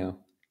shame. You know,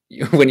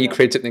 when you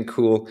create something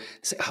cool,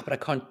 say, "Oh, but I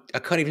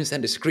can't even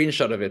send a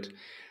screenshot of it."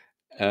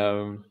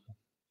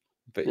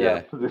 But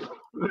yeah, this is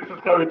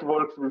how it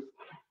works with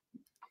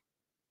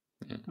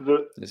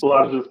the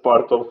largest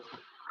part of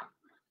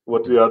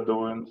what we are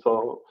doing.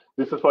 So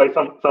this is why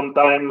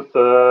sometimes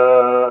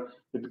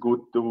it's good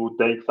to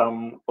take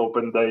some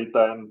open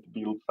data and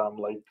build some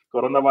like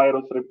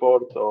coronavirus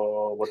reports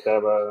or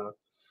whatever,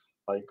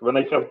 Like when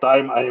I have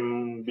time,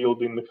 I'm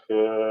building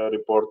a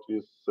report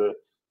with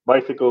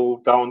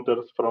bicycle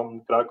counters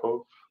from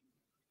Krakow.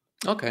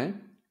 Okay,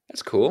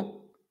 that's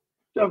cool.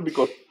 Just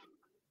because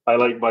I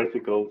like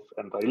bicycles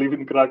and I live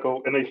in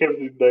Krakow and I have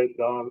this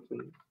data.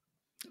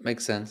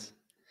 Makes sense.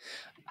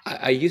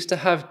 I used to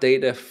have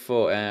data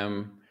for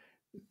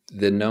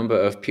the number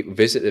of people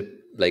visited,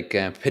 like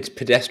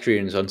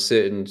pedestrians on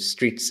certain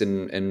streets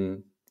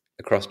in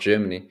across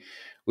Germany,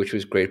 which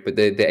was great. But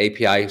the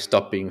API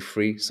stopped being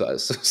free, so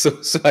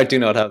I do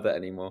not have that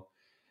anymore.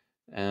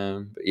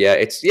 But yeah,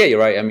 you're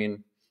right. I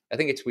mean, I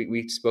think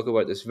we spoke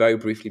about this very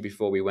briefly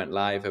before we went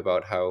live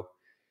about how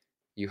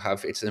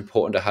it's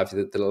important to have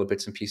the little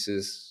bits and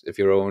pieces of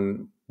your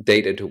own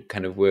data to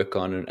kind of work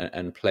on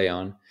and play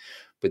on.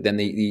 But then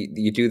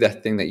you do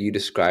that thing that you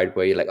described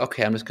where you're like,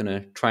 okay, I'm just going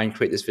to try and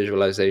create this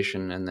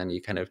visualization, and then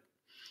you kind of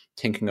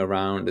tinkering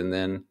around, and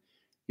then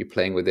you're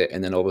playing with it,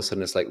 and then all of a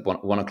sudden it's like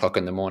 1 o'clock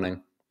in the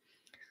morning.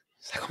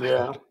 It's like, oh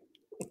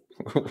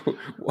my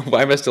God,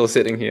 why am I still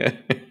sitting here?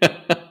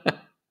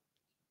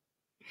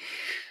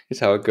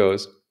 It's how it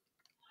goes.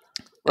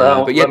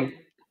 Well, but yeah,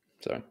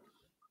 sorry.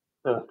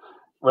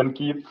 When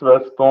kids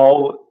were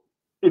small,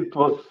 it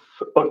was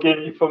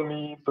okay for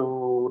me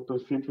to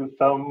sit with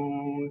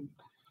some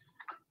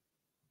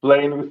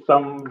playing with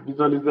some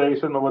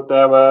visualization or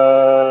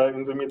whatever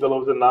in the middle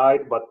of the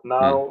night. But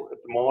now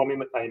at the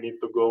morning, I need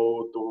to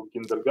go to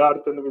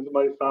kindergarten with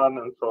my son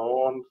and so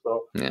on.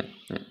 So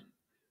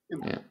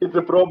it's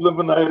a problem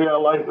when I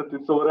realize that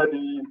it's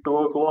already 2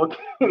 o'clock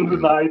in the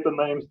night and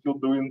I'm still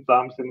doing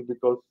something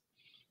because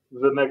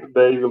the next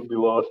day will be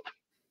lost.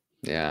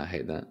 Yeah, I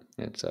hate that.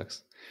 Yeah, it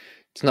sucks.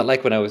 It's not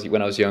like when I was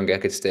younger, I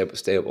could stay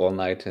up all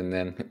night, and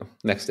then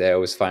next day I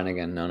was fine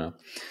again. No,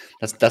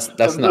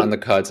 that's not on the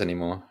cards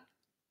anymore.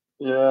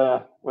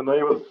 Yeah, when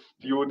I was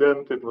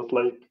student, it was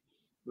like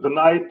the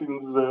night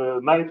in the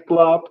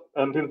nightclub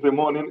and in the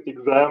morning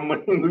exam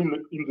in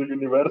the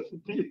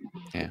university,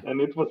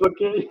 and it was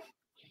okay.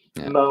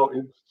 Yeah. Now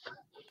it's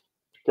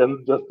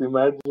can just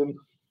imagine.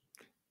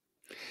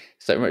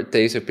 So I remember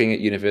days of being at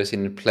university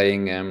and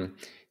playing.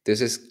 There's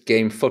this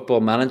game,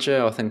 Football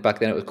Manager. I think back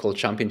then it was called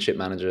Championship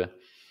Manager,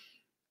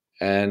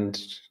 and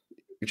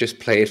you just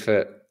played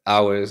for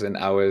hours and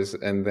hours,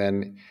 and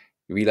then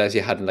you realize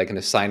you had like an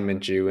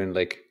assignment due in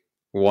like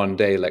one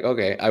day. Like,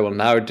 okay, I will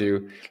now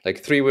do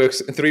like 3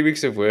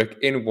 weeks of work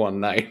in one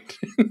night.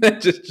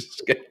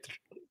 just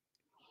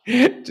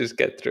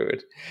get through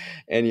it.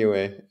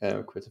 Anyway,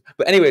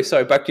 but anyway,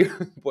 sorry. Back to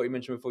what you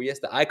mentioned before. Yes,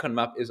 the icon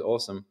map is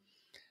awesome.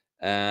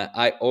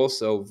 I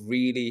also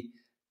really,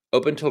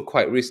 up until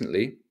quite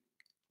recently,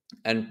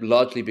 and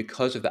largely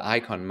because of the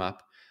icon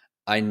map,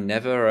 I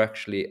never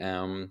actually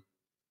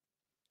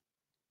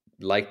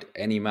liked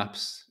any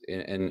maps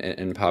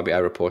in Power BI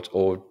reports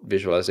or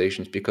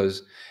visualizations,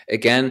 because,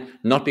 again,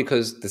 not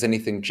because there's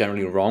anything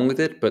generally wrong with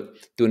it, but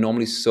they're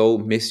normally so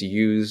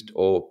misused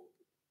or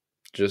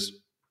just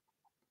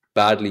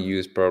badly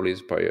used, probably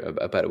is probably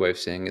a better way of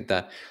saying it,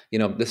 that,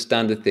 the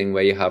standard thing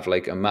where you have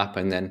like a map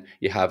and then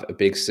you have a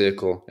big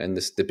circle, and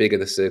the bigger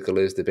the circle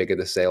is, the bigger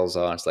the sales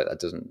are. It's like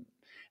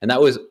and that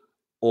was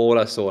all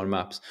I saw on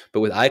maps.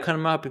 But with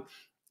icon map,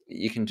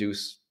 you can do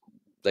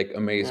like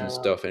amazing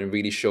stuff and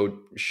really show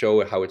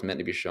how it's meant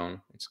to be shown.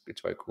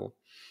 It's quite cool.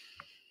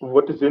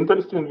 What is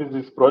interesting with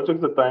this project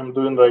that I'm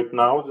doing right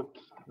now,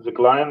 that the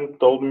client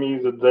told me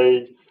that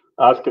they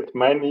asked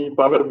many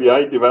Power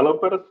BI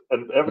developers,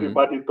 and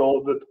everybody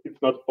told that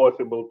it's not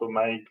possible to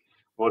make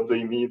what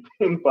they need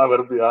in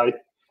Power BI.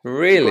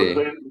 Really?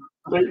 Because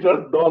they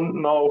just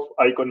don't know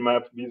icon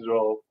map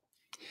visual.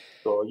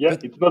 So yeah,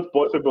 it's not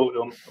possible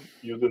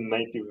using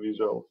native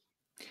visual.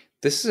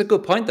 This is a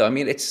good point, though. I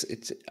mean,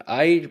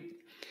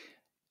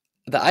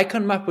 the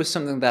icon map was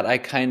something that I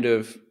kind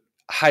of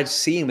had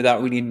seen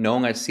without really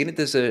knowing I'd seen it.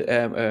 There's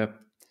a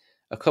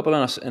couple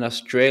in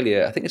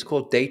Australia. I think it's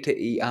called Data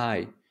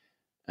EI.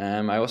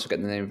 I also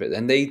get the name of it,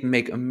 and they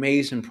make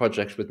amazing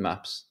projects with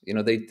maps.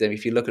 They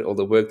if you look at all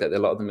the work that a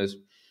lot of them is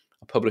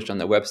published on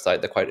their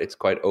website, it's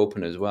quite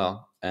open as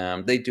well.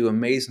 They do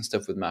amazing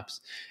stuff with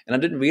maps, and I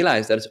didn't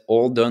realize that it's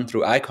all done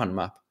through icon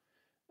map.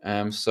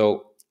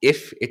 So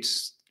if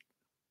it's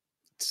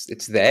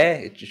there,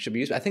 it should be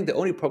used. I think the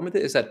only problem with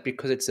it is that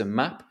because it's a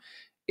map,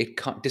 it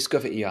can't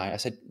discover EI. I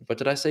said, what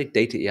did I say?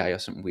 Data EI or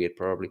something weird,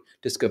 probably.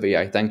 Discover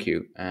EI. Thank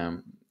you,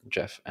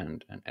 Jeff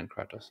and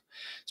Kratos,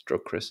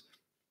 stroke Chris.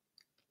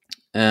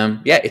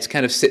 It's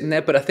kind of sitting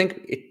there, but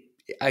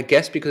I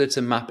guess because it's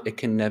a map, it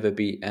can never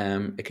be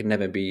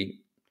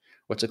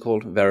what's it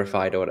called,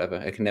 verified or whatever.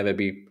 It can never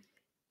be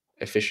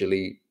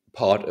officially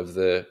part of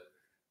the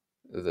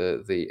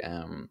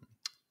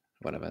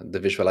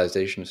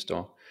visualization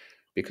store,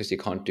 because you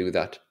can't do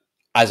that.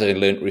 As I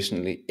learned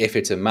recently, if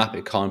it's a map,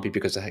 it can't be,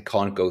 because I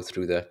can't go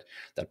through that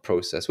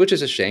process, which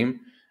is a shame,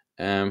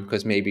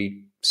 because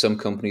maybe some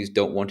companies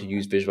don't want to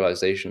use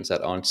visualizations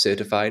that aren't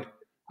certified,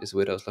 is the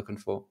word I was looking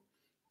for.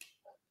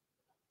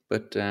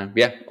 But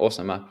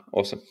awesome map,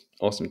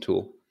 awesome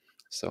tool.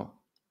 So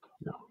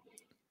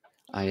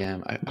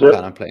I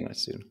plan on playing it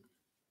soon.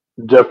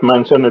 Jeff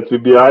mentioned it,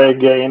 VBI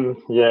again.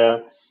 Yeah,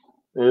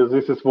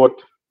 this is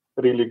what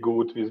really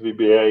good with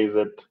VBA is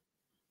that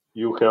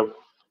you have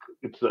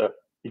it's a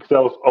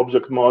Excel's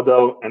object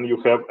model, and you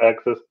have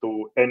access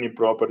to any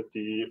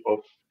property of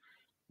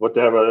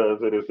whatever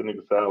there is in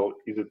Excel.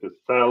 Is it a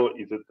cell?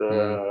 Is it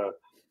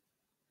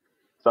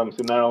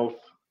something else?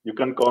 You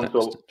can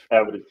control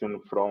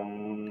everything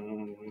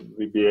from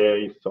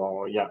VBA.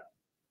 So yeah,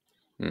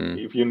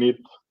 if you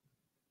need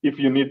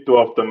to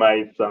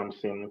automate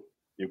something,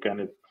 you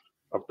can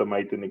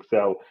automate in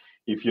Excel.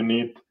 If you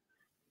need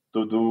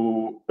to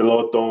do a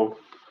lot of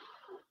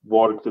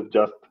work that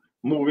just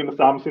moving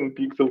something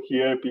pixel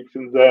here,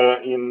 pixel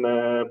there in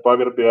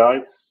Power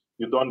BI,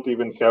 you don't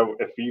even have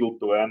a field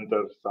to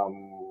enter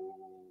some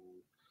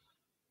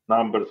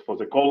numbers for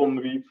the column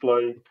width.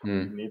 Like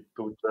you need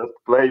to just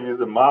play with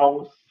the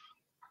mouse,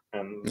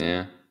 and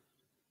yeah,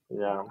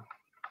 yeah.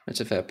 That's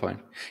a fair point.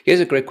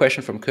 Here's a great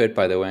question from Kurt,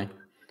 by the way.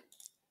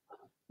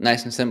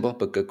 Nice and simple,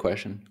 but good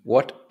question.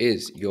 What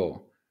is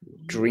your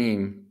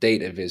dream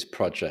data viz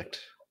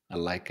project? I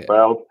like it.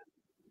 Well,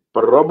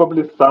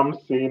 probably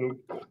something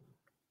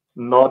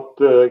not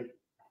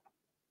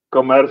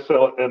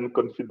commercial and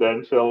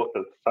confidential,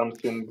 as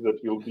something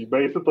that will be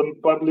based on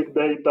public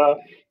data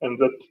and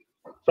that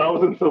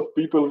thousands of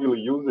people will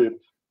use it.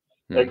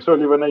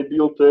 Actually, when I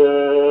built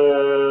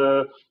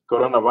a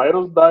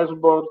coronavirus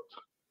dashboard,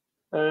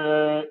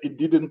 it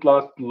didn't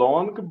last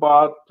long,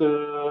 but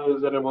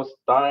there was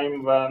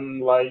time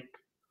when like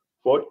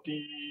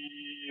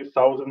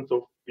 40,000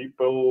 of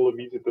people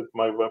visited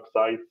my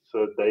websites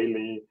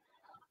daily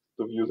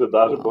to view the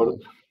dashboard. Wow.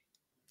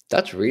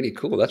 That's really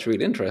cool. That's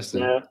really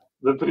interesting. Yeah,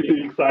 that's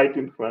really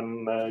exciting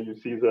when you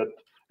see that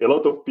a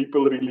lot of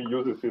people really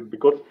uses it,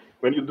 because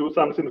when you do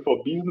something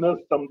for business,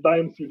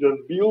 sometimes you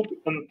just build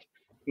and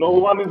no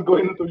one is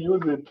going to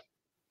use it.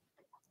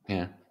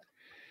 Yeah.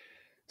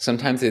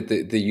 Sometimes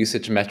the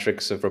usage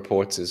metrics of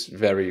reports is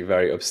very,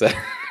 very upsetting.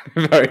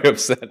 Very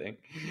upsetting.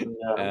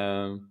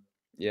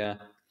 Yeah.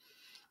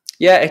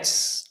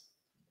 It's.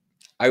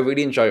 I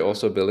really enjoy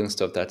also building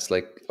stuff that's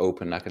like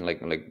open. I can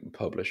like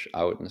publish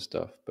out and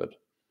stuff. But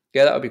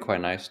yeah, that would be quite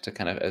nice to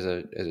kind of as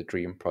a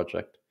dream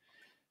project.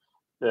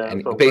 Yeah.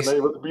 And So when I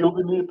was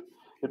building it,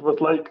 it was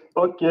like,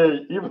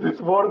 okay, if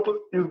this world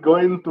is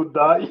going to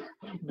die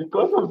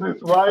because of this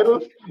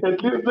virus,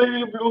 at least they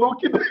will be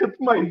looking at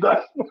my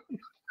dashboard.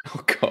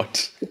 Oh God.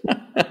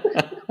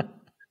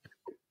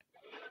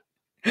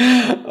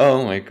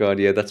 Oh my God.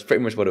 Yeah, that's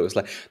pretty much what it was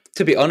like.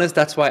 To be honest,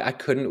 that's why I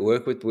couldn't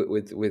work with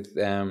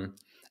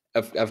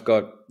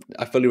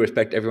I fully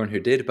respect everyone who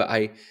did, but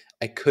I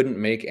couldn't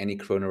make any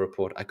Corona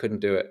report. I couldn't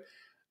do it.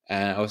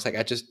 And I was like,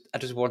 I just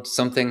want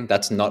something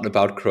that's not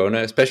about Corona,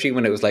 especially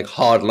when it was like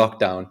hard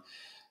lockdown.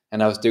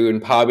 And I was doing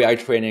Power BI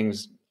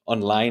trainings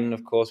online,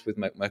 of course, with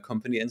my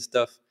company and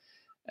stuff.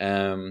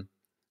 I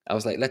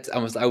was like, I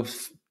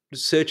was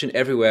searching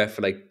everywhere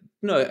for like,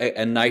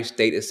 a nice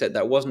data set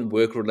that wasn't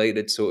work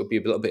related, so it'd be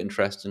a little bit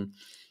interesting.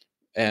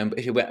 But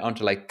if you went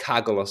onto like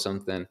Kaggle or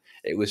something,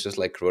 it was just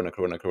like Corona.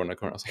 I was like,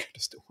 I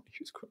just don't want to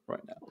use Corona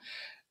right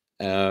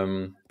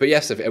now. But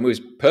yes, it was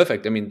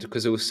perfect. I mean,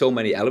 because there was so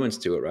many elements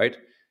to it, right?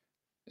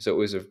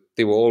 So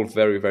they were all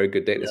very, very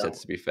good data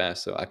sets, to be fair.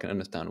 So I can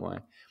understand why.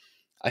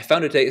 I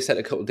found a data set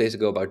a couple of days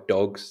ago about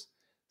dogs.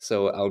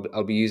 So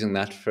I'll be using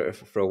that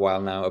for a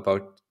while now,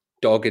 about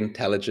dog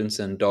intelligence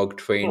and dog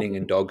training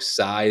and dog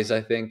size,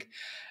 I think.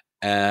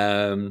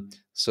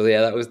 So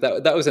yeah,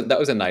 that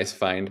was a nice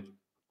find.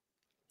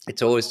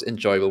 It's always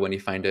enjoyable when you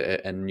find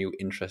a new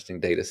interesting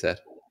data set,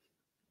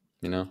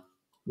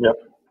 Yep.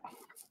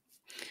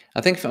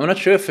 I think I'm not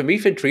sure. For me,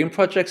 for dream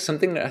projects,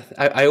 something that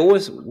I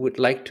always would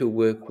like to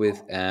work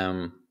with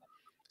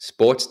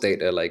sports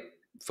data, like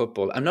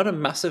football. I'm not a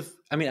massive.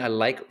 I mean, I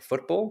like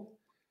football,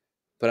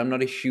 but I'm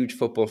not a huge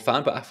football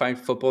fan. But I find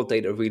football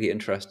data really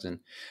interesting.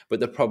 But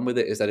the problem with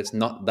it is that it's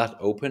not that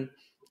open,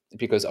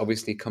 because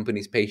obviously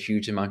companies pay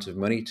huge amounts of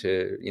money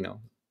to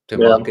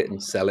market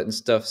and sell it and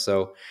stuff.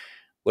 So,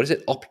 what is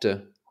it,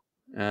 Opta?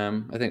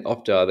 I think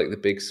Opta are like the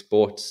big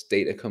sports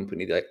data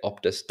company, like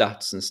Opta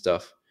Stats and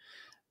stuff.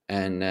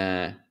 And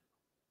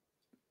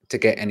to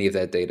get any of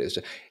their data is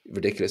just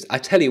ridiculous. I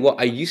tell you what,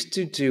 I used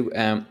to do.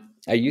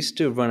 I used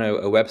to run a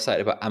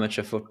website about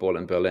amateur football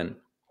in Berlin,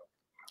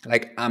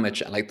 like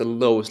amateur, like the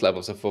lowest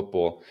levels of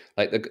football,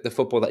 like the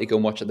football that you go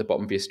and watch at the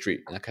bottom of your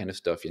street, that kind of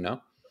stuff,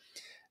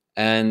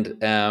 And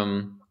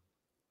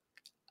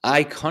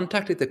I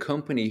contacted the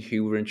company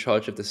who were in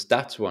charge of the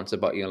stats once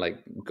about like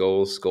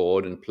goals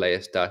scored and player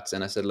stats,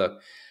 and I said,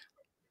 look,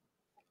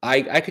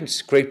 I can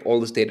scrape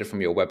all this data from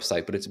your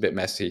website, but it's a bit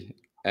messy.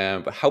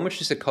 But how much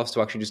does it cost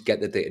to actually just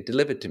get the data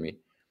delivered to me?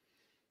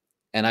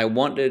 And I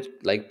wanted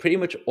like pretty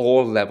much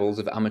all levels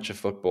of amateur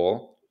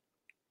football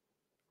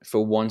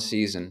for one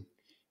season.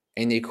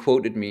 And they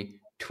quoted me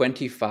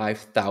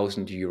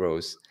 25,000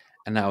 euros.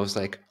 And I was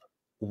like,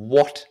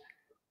 what?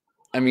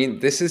 I mean,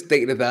 this is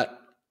data that,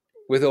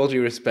 with all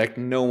due respect,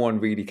 no one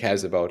really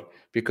cares about,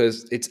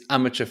 because it's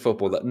amateur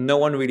football that no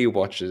one really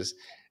watches.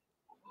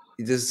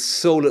 there's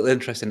so little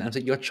interest in it. I was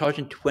like, you're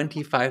charging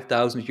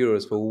 25,000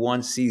 euros for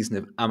one season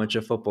of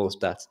amateur football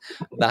stats.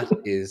 That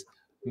is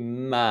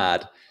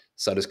mad.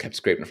 So I just kept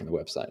scraping it from the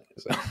website.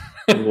 So.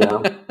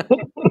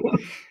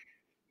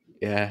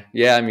 Yeah.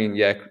 I mean,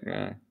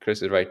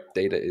 Chris is right.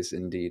 Data is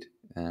indeed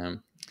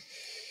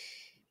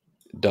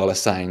dollar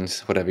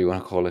signs, whatever you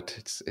want to call it.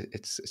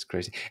 It's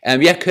crazy.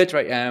 Yeah, Kurt's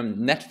right.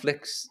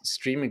 Netflix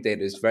streaming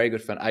data is very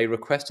good fun. I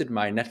requested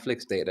my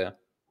Netflix data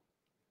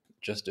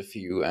just a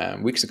few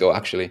weeks ago,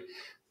 actually,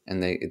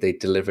 and they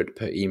delivered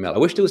per email. I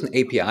wish there was an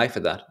API for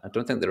that. I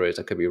don't think there is.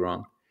 I could be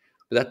wrong,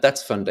 but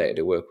that's fun data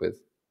to work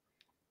with,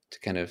 to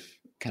kind of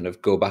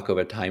go back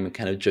over time and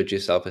kind of judge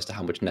yourself as to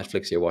how much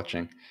Netflix you're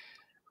watching.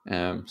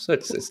 So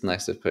it's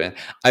nice to put in.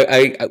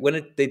 I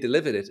when they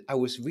delivered it, I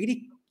was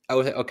like,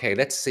 okay,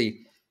 let's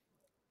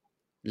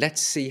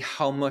see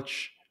how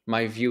much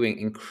my viewing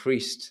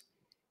increased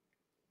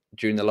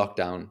during the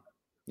lockdown.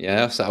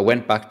 Yeah, so I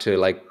went back to,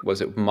 like, was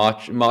it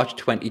March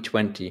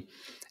 2020,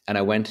 and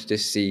I went to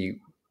see,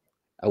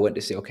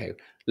 okay,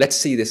 let's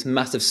see this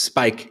massive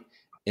spike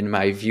in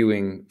my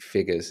viewing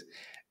figures,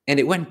 and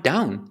it went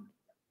down,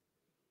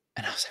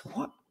 and I was like,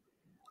 what?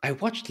 I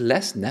watched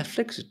less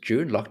Netflix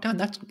during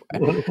lockdown.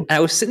 And I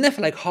was sitting there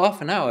for like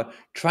half an hour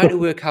trying to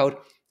work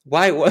out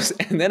why it was,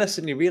 and then I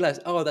suddenly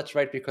realized, oh, that's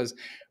right, because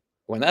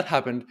when that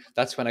happened,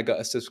 that's when I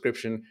got a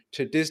subscription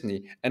to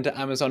Disney and to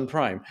Amazon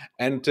Prime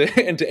and to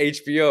and to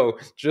HBO.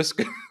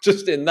 Just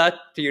in that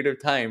period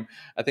of time,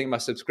 I think my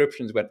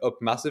subscriptions went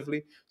up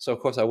massively. So of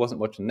course I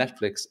wasn't watching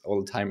Netflix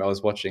all the time. I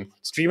was watching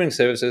streaming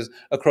services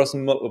across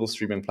multiple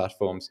streaming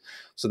platforms.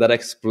 So that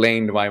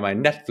explained why my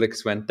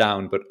Netflix went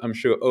down. But I'm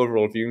sure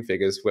overall viewing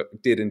figures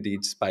did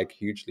indeed spike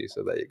hugely.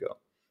 So there you go.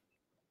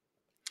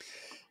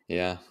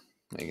 Yeah,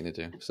 what are you gonna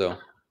do? So.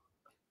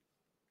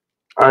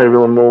 I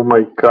will move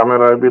my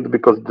camera a bit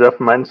because Jeff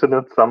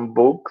mentioned some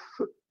books,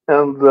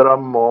 and there are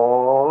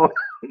more.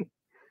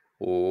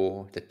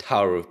 Oh, the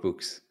Tower of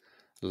Books.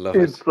 Love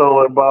It's it.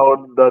 all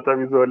about data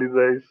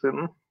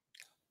visualization.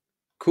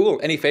 Cool.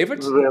 Any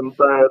favorites? The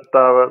entire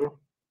tower.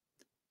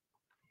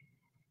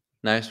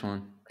 Nice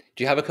one.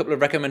 Do you have a couple of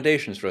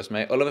recommendations for us,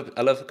 mate? I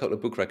love a couple of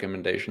book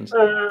recommendations.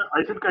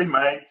 I think I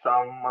made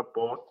some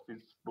posts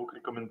with book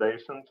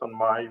recommendations on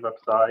my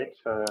website.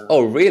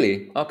 Oh,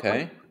 really?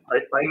 Okay.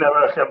 I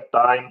never have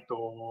time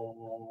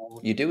to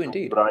You do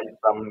indeed. write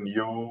some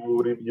new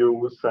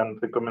reviews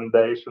and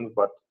recommendations,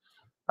 but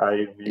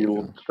I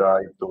will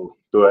try to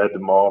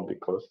add more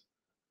because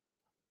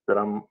there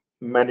are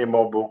many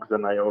more books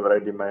than I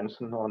already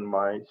mentioned on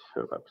my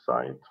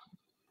website.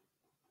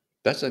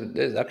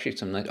 There's actually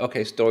some nice.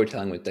 Okay,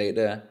 storytelling with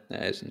data.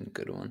 That is a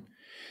good one.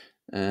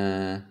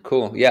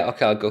 Cool. Yeah.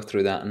 Okay, I'll go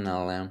through that and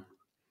I'll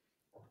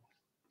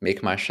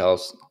make my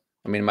shelves.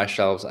 I mean, my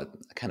shelves are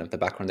kind of the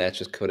background there. It's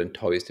just covered in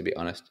toys, to be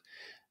honest,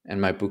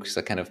 and my books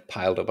are kind of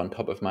piled up on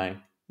top of my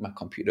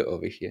computer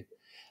over here.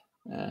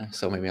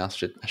 So maybe I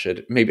should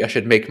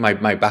make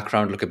my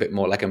background look a bit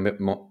more like a bit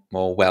more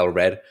well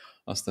read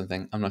or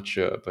something. I'm not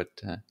sure, but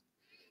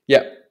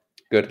yeah,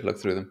 good. Look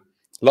through them.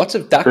 Lots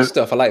of DAX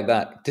stuff. I like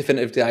that.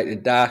 Definitive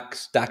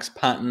DAX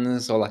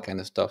patterns, all that kind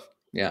of stuff.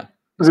 Yeah,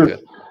 it's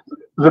good.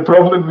 The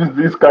problem with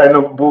this kind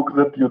of book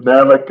that you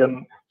never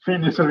can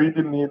finish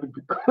reading it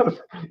because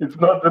it's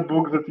not the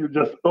book that you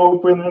just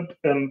open it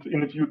and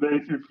in a few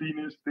days you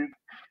finished it.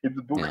 It's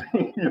a book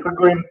you're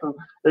going to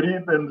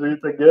read and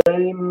read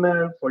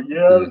again for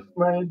years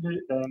maybe,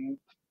 and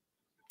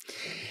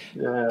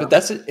yeah. But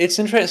it's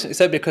interesting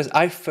said, because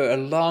for a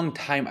long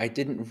time I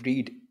didn't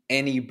read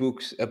any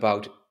books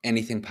about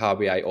anything Power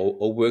BI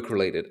or work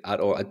related at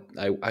all.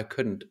 I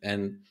couldn't,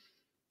 and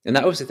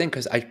that was the thing,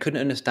 because I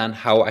couldn't understand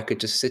how I could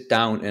just sit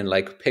down and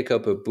like pick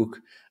up a book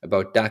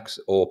about DAX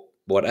or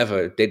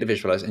whatever data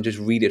visualize and just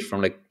read it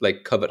from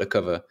like cover to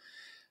cover.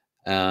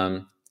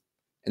 And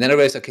then I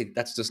realized, okay,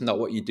 that's just not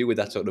what you do with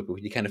that sort of book.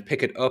 You kind of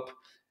pick it up,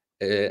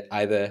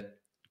 either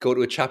go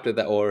to a chapter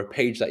or a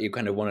page that you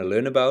kind of want to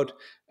learn about,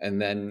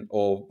 and then,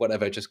 or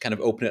whatever, just kind of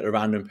open it at a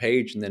random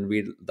page and then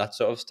read that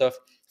sort of stuff.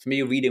 For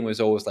me, reading was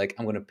always like,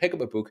 I'm going to pick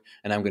up a book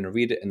and I'm going to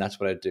read it, and that's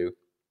what I do.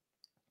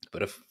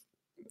 But of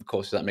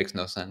course, that makes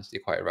no sense.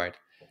 You're quite right.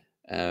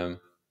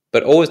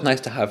 But always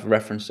nice to have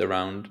reference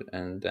around,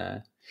 and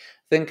I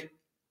think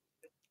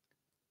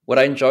what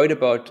I enjoyed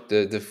about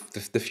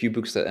the few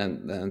books that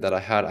I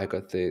had, I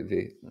got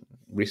the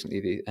recently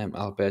the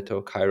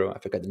Alberto Cairo. I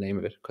forget the name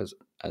of it, because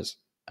as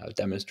I've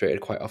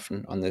demonstrated quite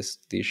often on these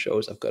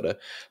shows, I've got a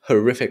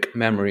horrific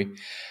memory.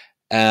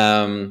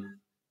 It's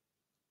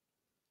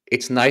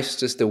nice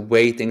just the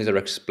way things are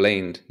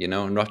explained,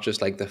 not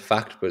just like the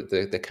fact, but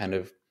the kind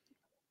of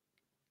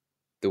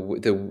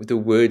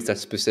the words that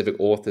specific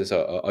authors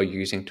are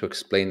using to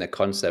explain their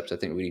concepts. I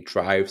think really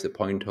drives the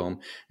point home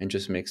and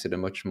just makes it a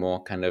much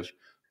more kind of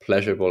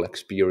pleasurable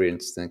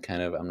experience than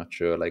kind of, I'm not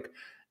sure, like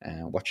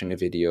watching a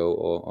video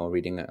or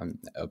reading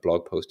a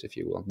blog post, if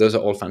you will. Those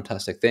are all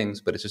fantastic things,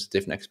 but it's just a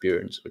different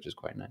experience, which is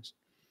quite nice.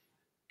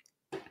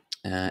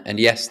 And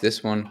yes,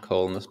 this one,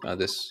 Colin,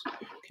 this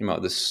came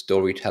out, this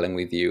storytelling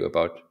with you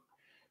about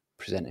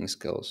presenting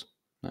skills.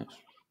 Nice.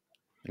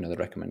 Another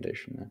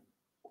recommendation there.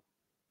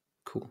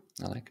 Cool.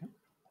 I like it.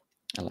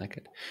 I like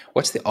it.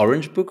 What's the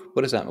orange book?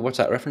 What is that? What's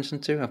that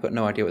referencing to? I've got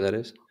no idea what that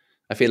is.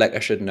 I feel like I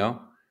should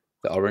know.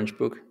 The orange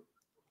book.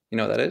 You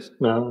know what that is?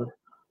 I don't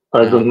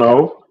Okay.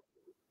 know.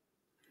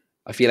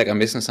 I feel like I'm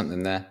missing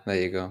something there. There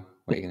you go.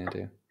 What are you gonna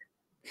do?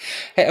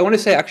 Hey, I want to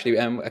say actually,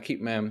 I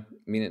keep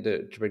meaning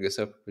to bring this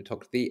up. We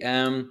talked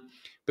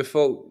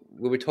before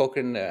we were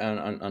talking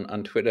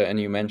on Twitter, and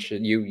you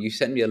mentioned you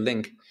sent me a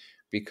link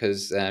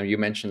because you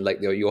mentioned like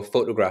your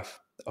photograph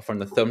from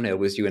the thumbnail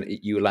was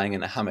you lying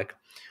in a hammock,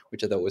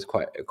 which I thought was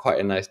quite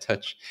a nice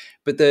touch.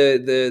 But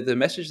the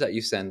message that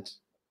you sent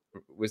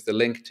was the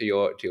link to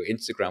your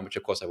Instagram, which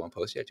of course I won't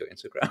post yet. Your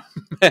Instagram,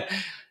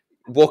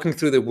 walking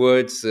through the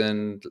woods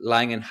and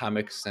lying in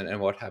hammocks and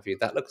what have you.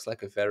 That looks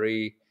like a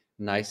very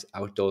nice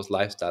outdoors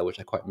lifestyle, which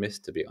I quite miss,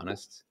 to be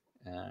honest.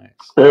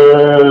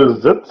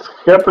 That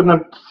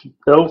happened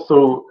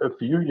also a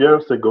few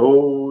years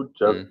ago,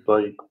 just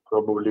like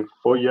probably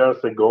 4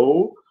 years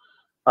ago.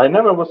 I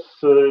never was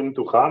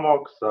into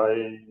hammocks.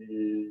 I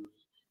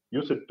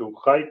used it to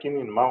hiking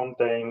in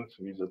mountains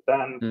with a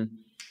tent.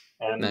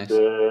 And Nice.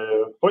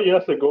 4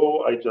 years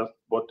ago, I just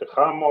bought a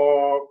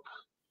hammock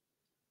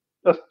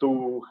just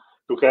to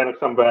hang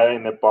somewhere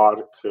in a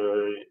park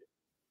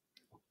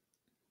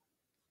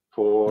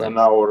for an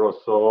hour or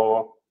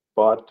so.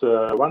 But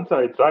once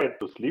I tried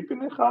to sleep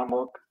in a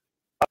hammock,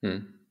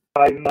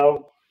 I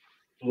now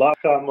love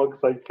hammocks.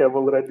 I have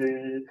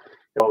already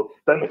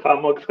 10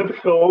 hammocks at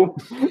home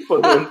for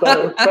the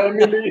entire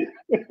family.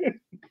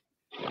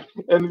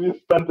 And we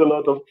spend a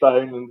lot of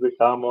time in the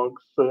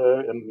hammocks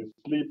and we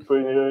sleep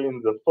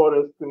in the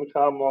forest in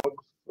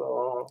hammocks.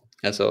 So,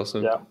 that's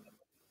awesome. Yeah.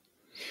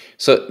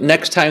 So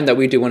next time that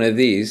we do one of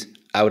these,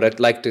 I would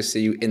like to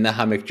see you in the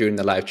hammock during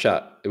the live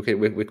chat.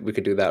 We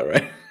could do that,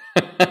 right?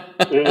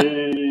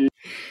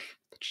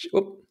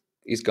 Oh,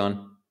 he's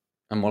gone.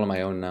 I'm all on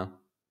my own now.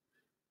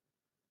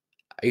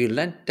 You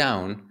leant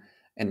down,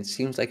 and it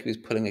seems like he was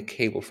pulling a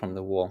cable from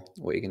the wall.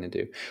 What are you going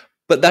to do?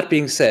 But that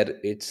being said,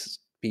 it's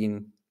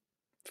been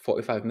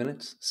 45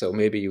 minutes, so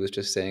maybe he was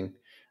just saying,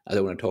 I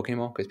don't want to talk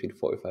anymore because it's been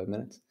 45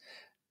 minutes.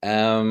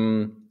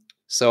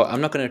 So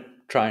I'm not going to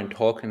try and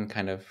talk and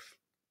kind of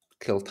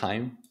kill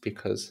time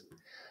because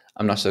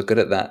I'm not so good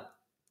at that.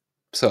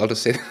 So I'll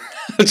just say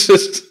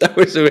that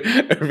was a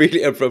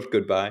really abrupt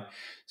goodbye.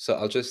 So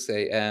I'll just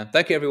say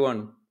thank you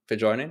everyone for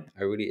joining.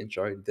 I really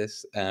enjoyed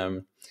this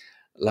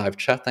live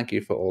chat. Thank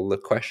you for all the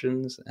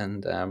questions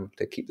and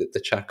to keep the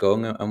chat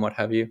going and what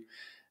have you.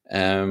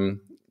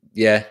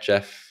 Yeah,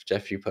 Jeff,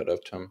 you put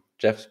up to him.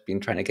 Jeff's been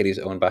trying to get his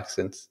own back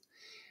since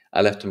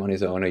I left him on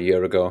his own a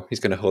year ago. He's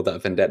going to hold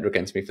that vendetta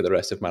against me for the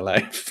rest of my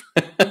life.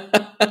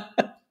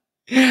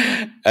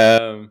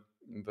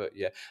 But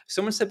yeah,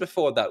 someone said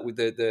before that with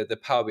the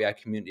Power BI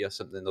community or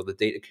something, or the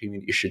data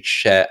community should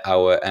share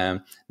our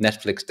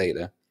Netflix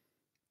data.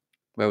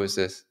 Where was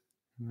this?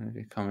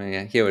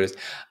 Yeah, here it is.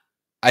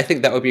 I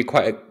think that would be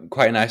quite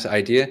a nice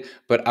idea,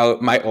 but I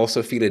might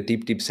also feel a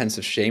deep sense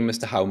of shame as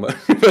to how much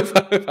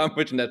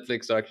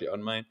Netflix are actually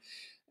on mine,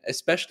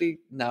 especially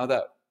now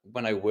that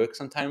when I work,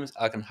 sometimes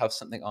I can have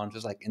something on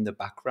just like in the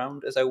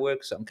background as I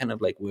work. So I'm kind of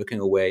like working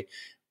away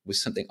with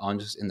something on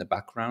just in the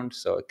background.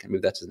 So maybe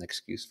that's an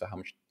excuse for how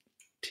much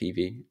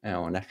TV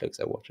or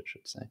Netflix I watch, I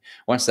should say.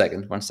 One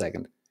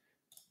second.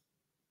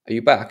 Are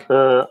you back?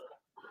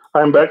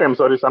 I'm back. I'm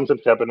sorry, something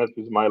happened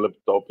with my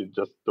laptop. It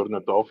just turned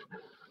it off.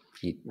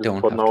 You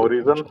don't for have no to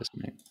reason.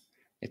 Mate.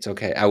 It's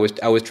okay. I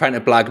was trying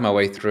to blag my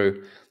way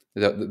through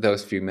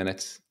those few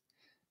minutes,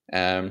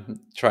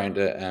 trying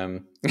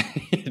to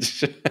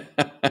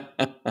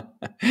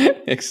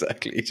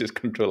exactly. Just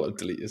control and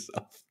delete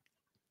yourself.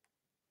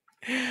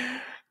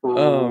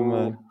 Oh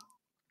man,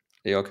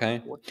 are you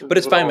okay? But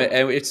it's fine, mate.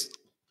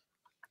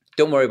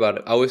 Don't worry about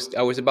it. I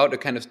was about to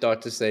kind of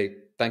start to say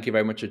thank you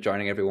very much for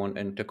joining everyone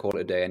and to call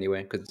it a day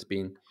anyway because it's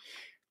been.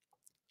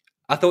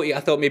 I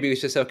thought maybe it was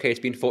just okay. It's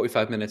been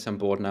 45 minutes. I'm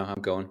bored now.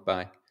 I'm going.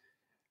 Bye.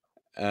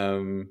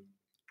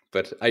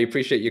 But I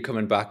appreciate you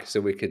coming back so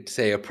we could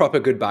say a proper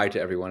goodbye to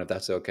everyone, if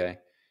that's okay.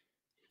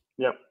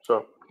 Yeah,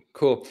 sure.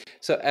 Cool.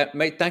 So,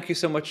 mate, thank you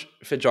so much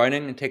for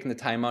joining and taking the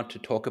time out to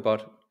talk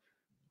about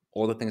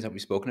all the things that we've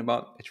spoken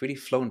about. It's really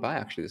flown by,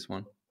 actually, this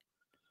one.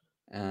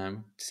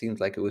 Seems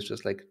like it was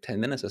just like 10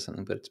 minutes or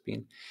something, but it's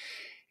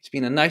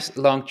been a nice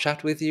long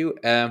chat with you.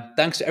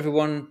 Thanks to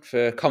everyone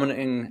for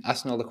commenting,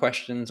 asking all the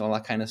questions, all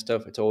that kind of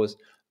stuff. It's always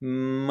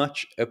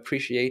much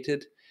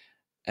appreciated.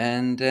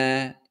 And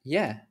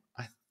yeah,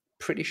 I'm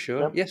pretty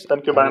sure. Yep. Yes.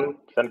 Thank you, Ben.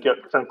 Thank you,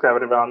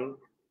 everyone.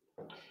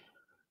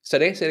 Say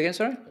it again,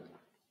 sorry.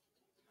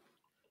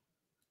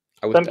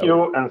 Thank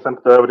you, and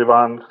thanks to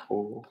everyone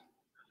who.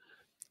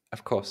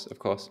 Of course.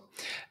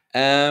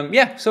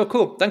 Yeah, so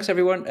cool. Thanks,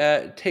 everyone.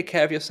 Take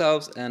care of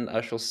yourselves, and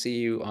I shall see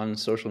you on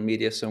social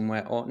media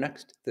somewhere or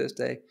next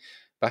Thursday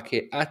back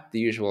here at the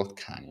usual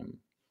time.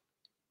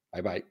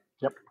 Bye-bye.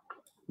 Yep.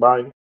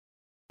 Bye.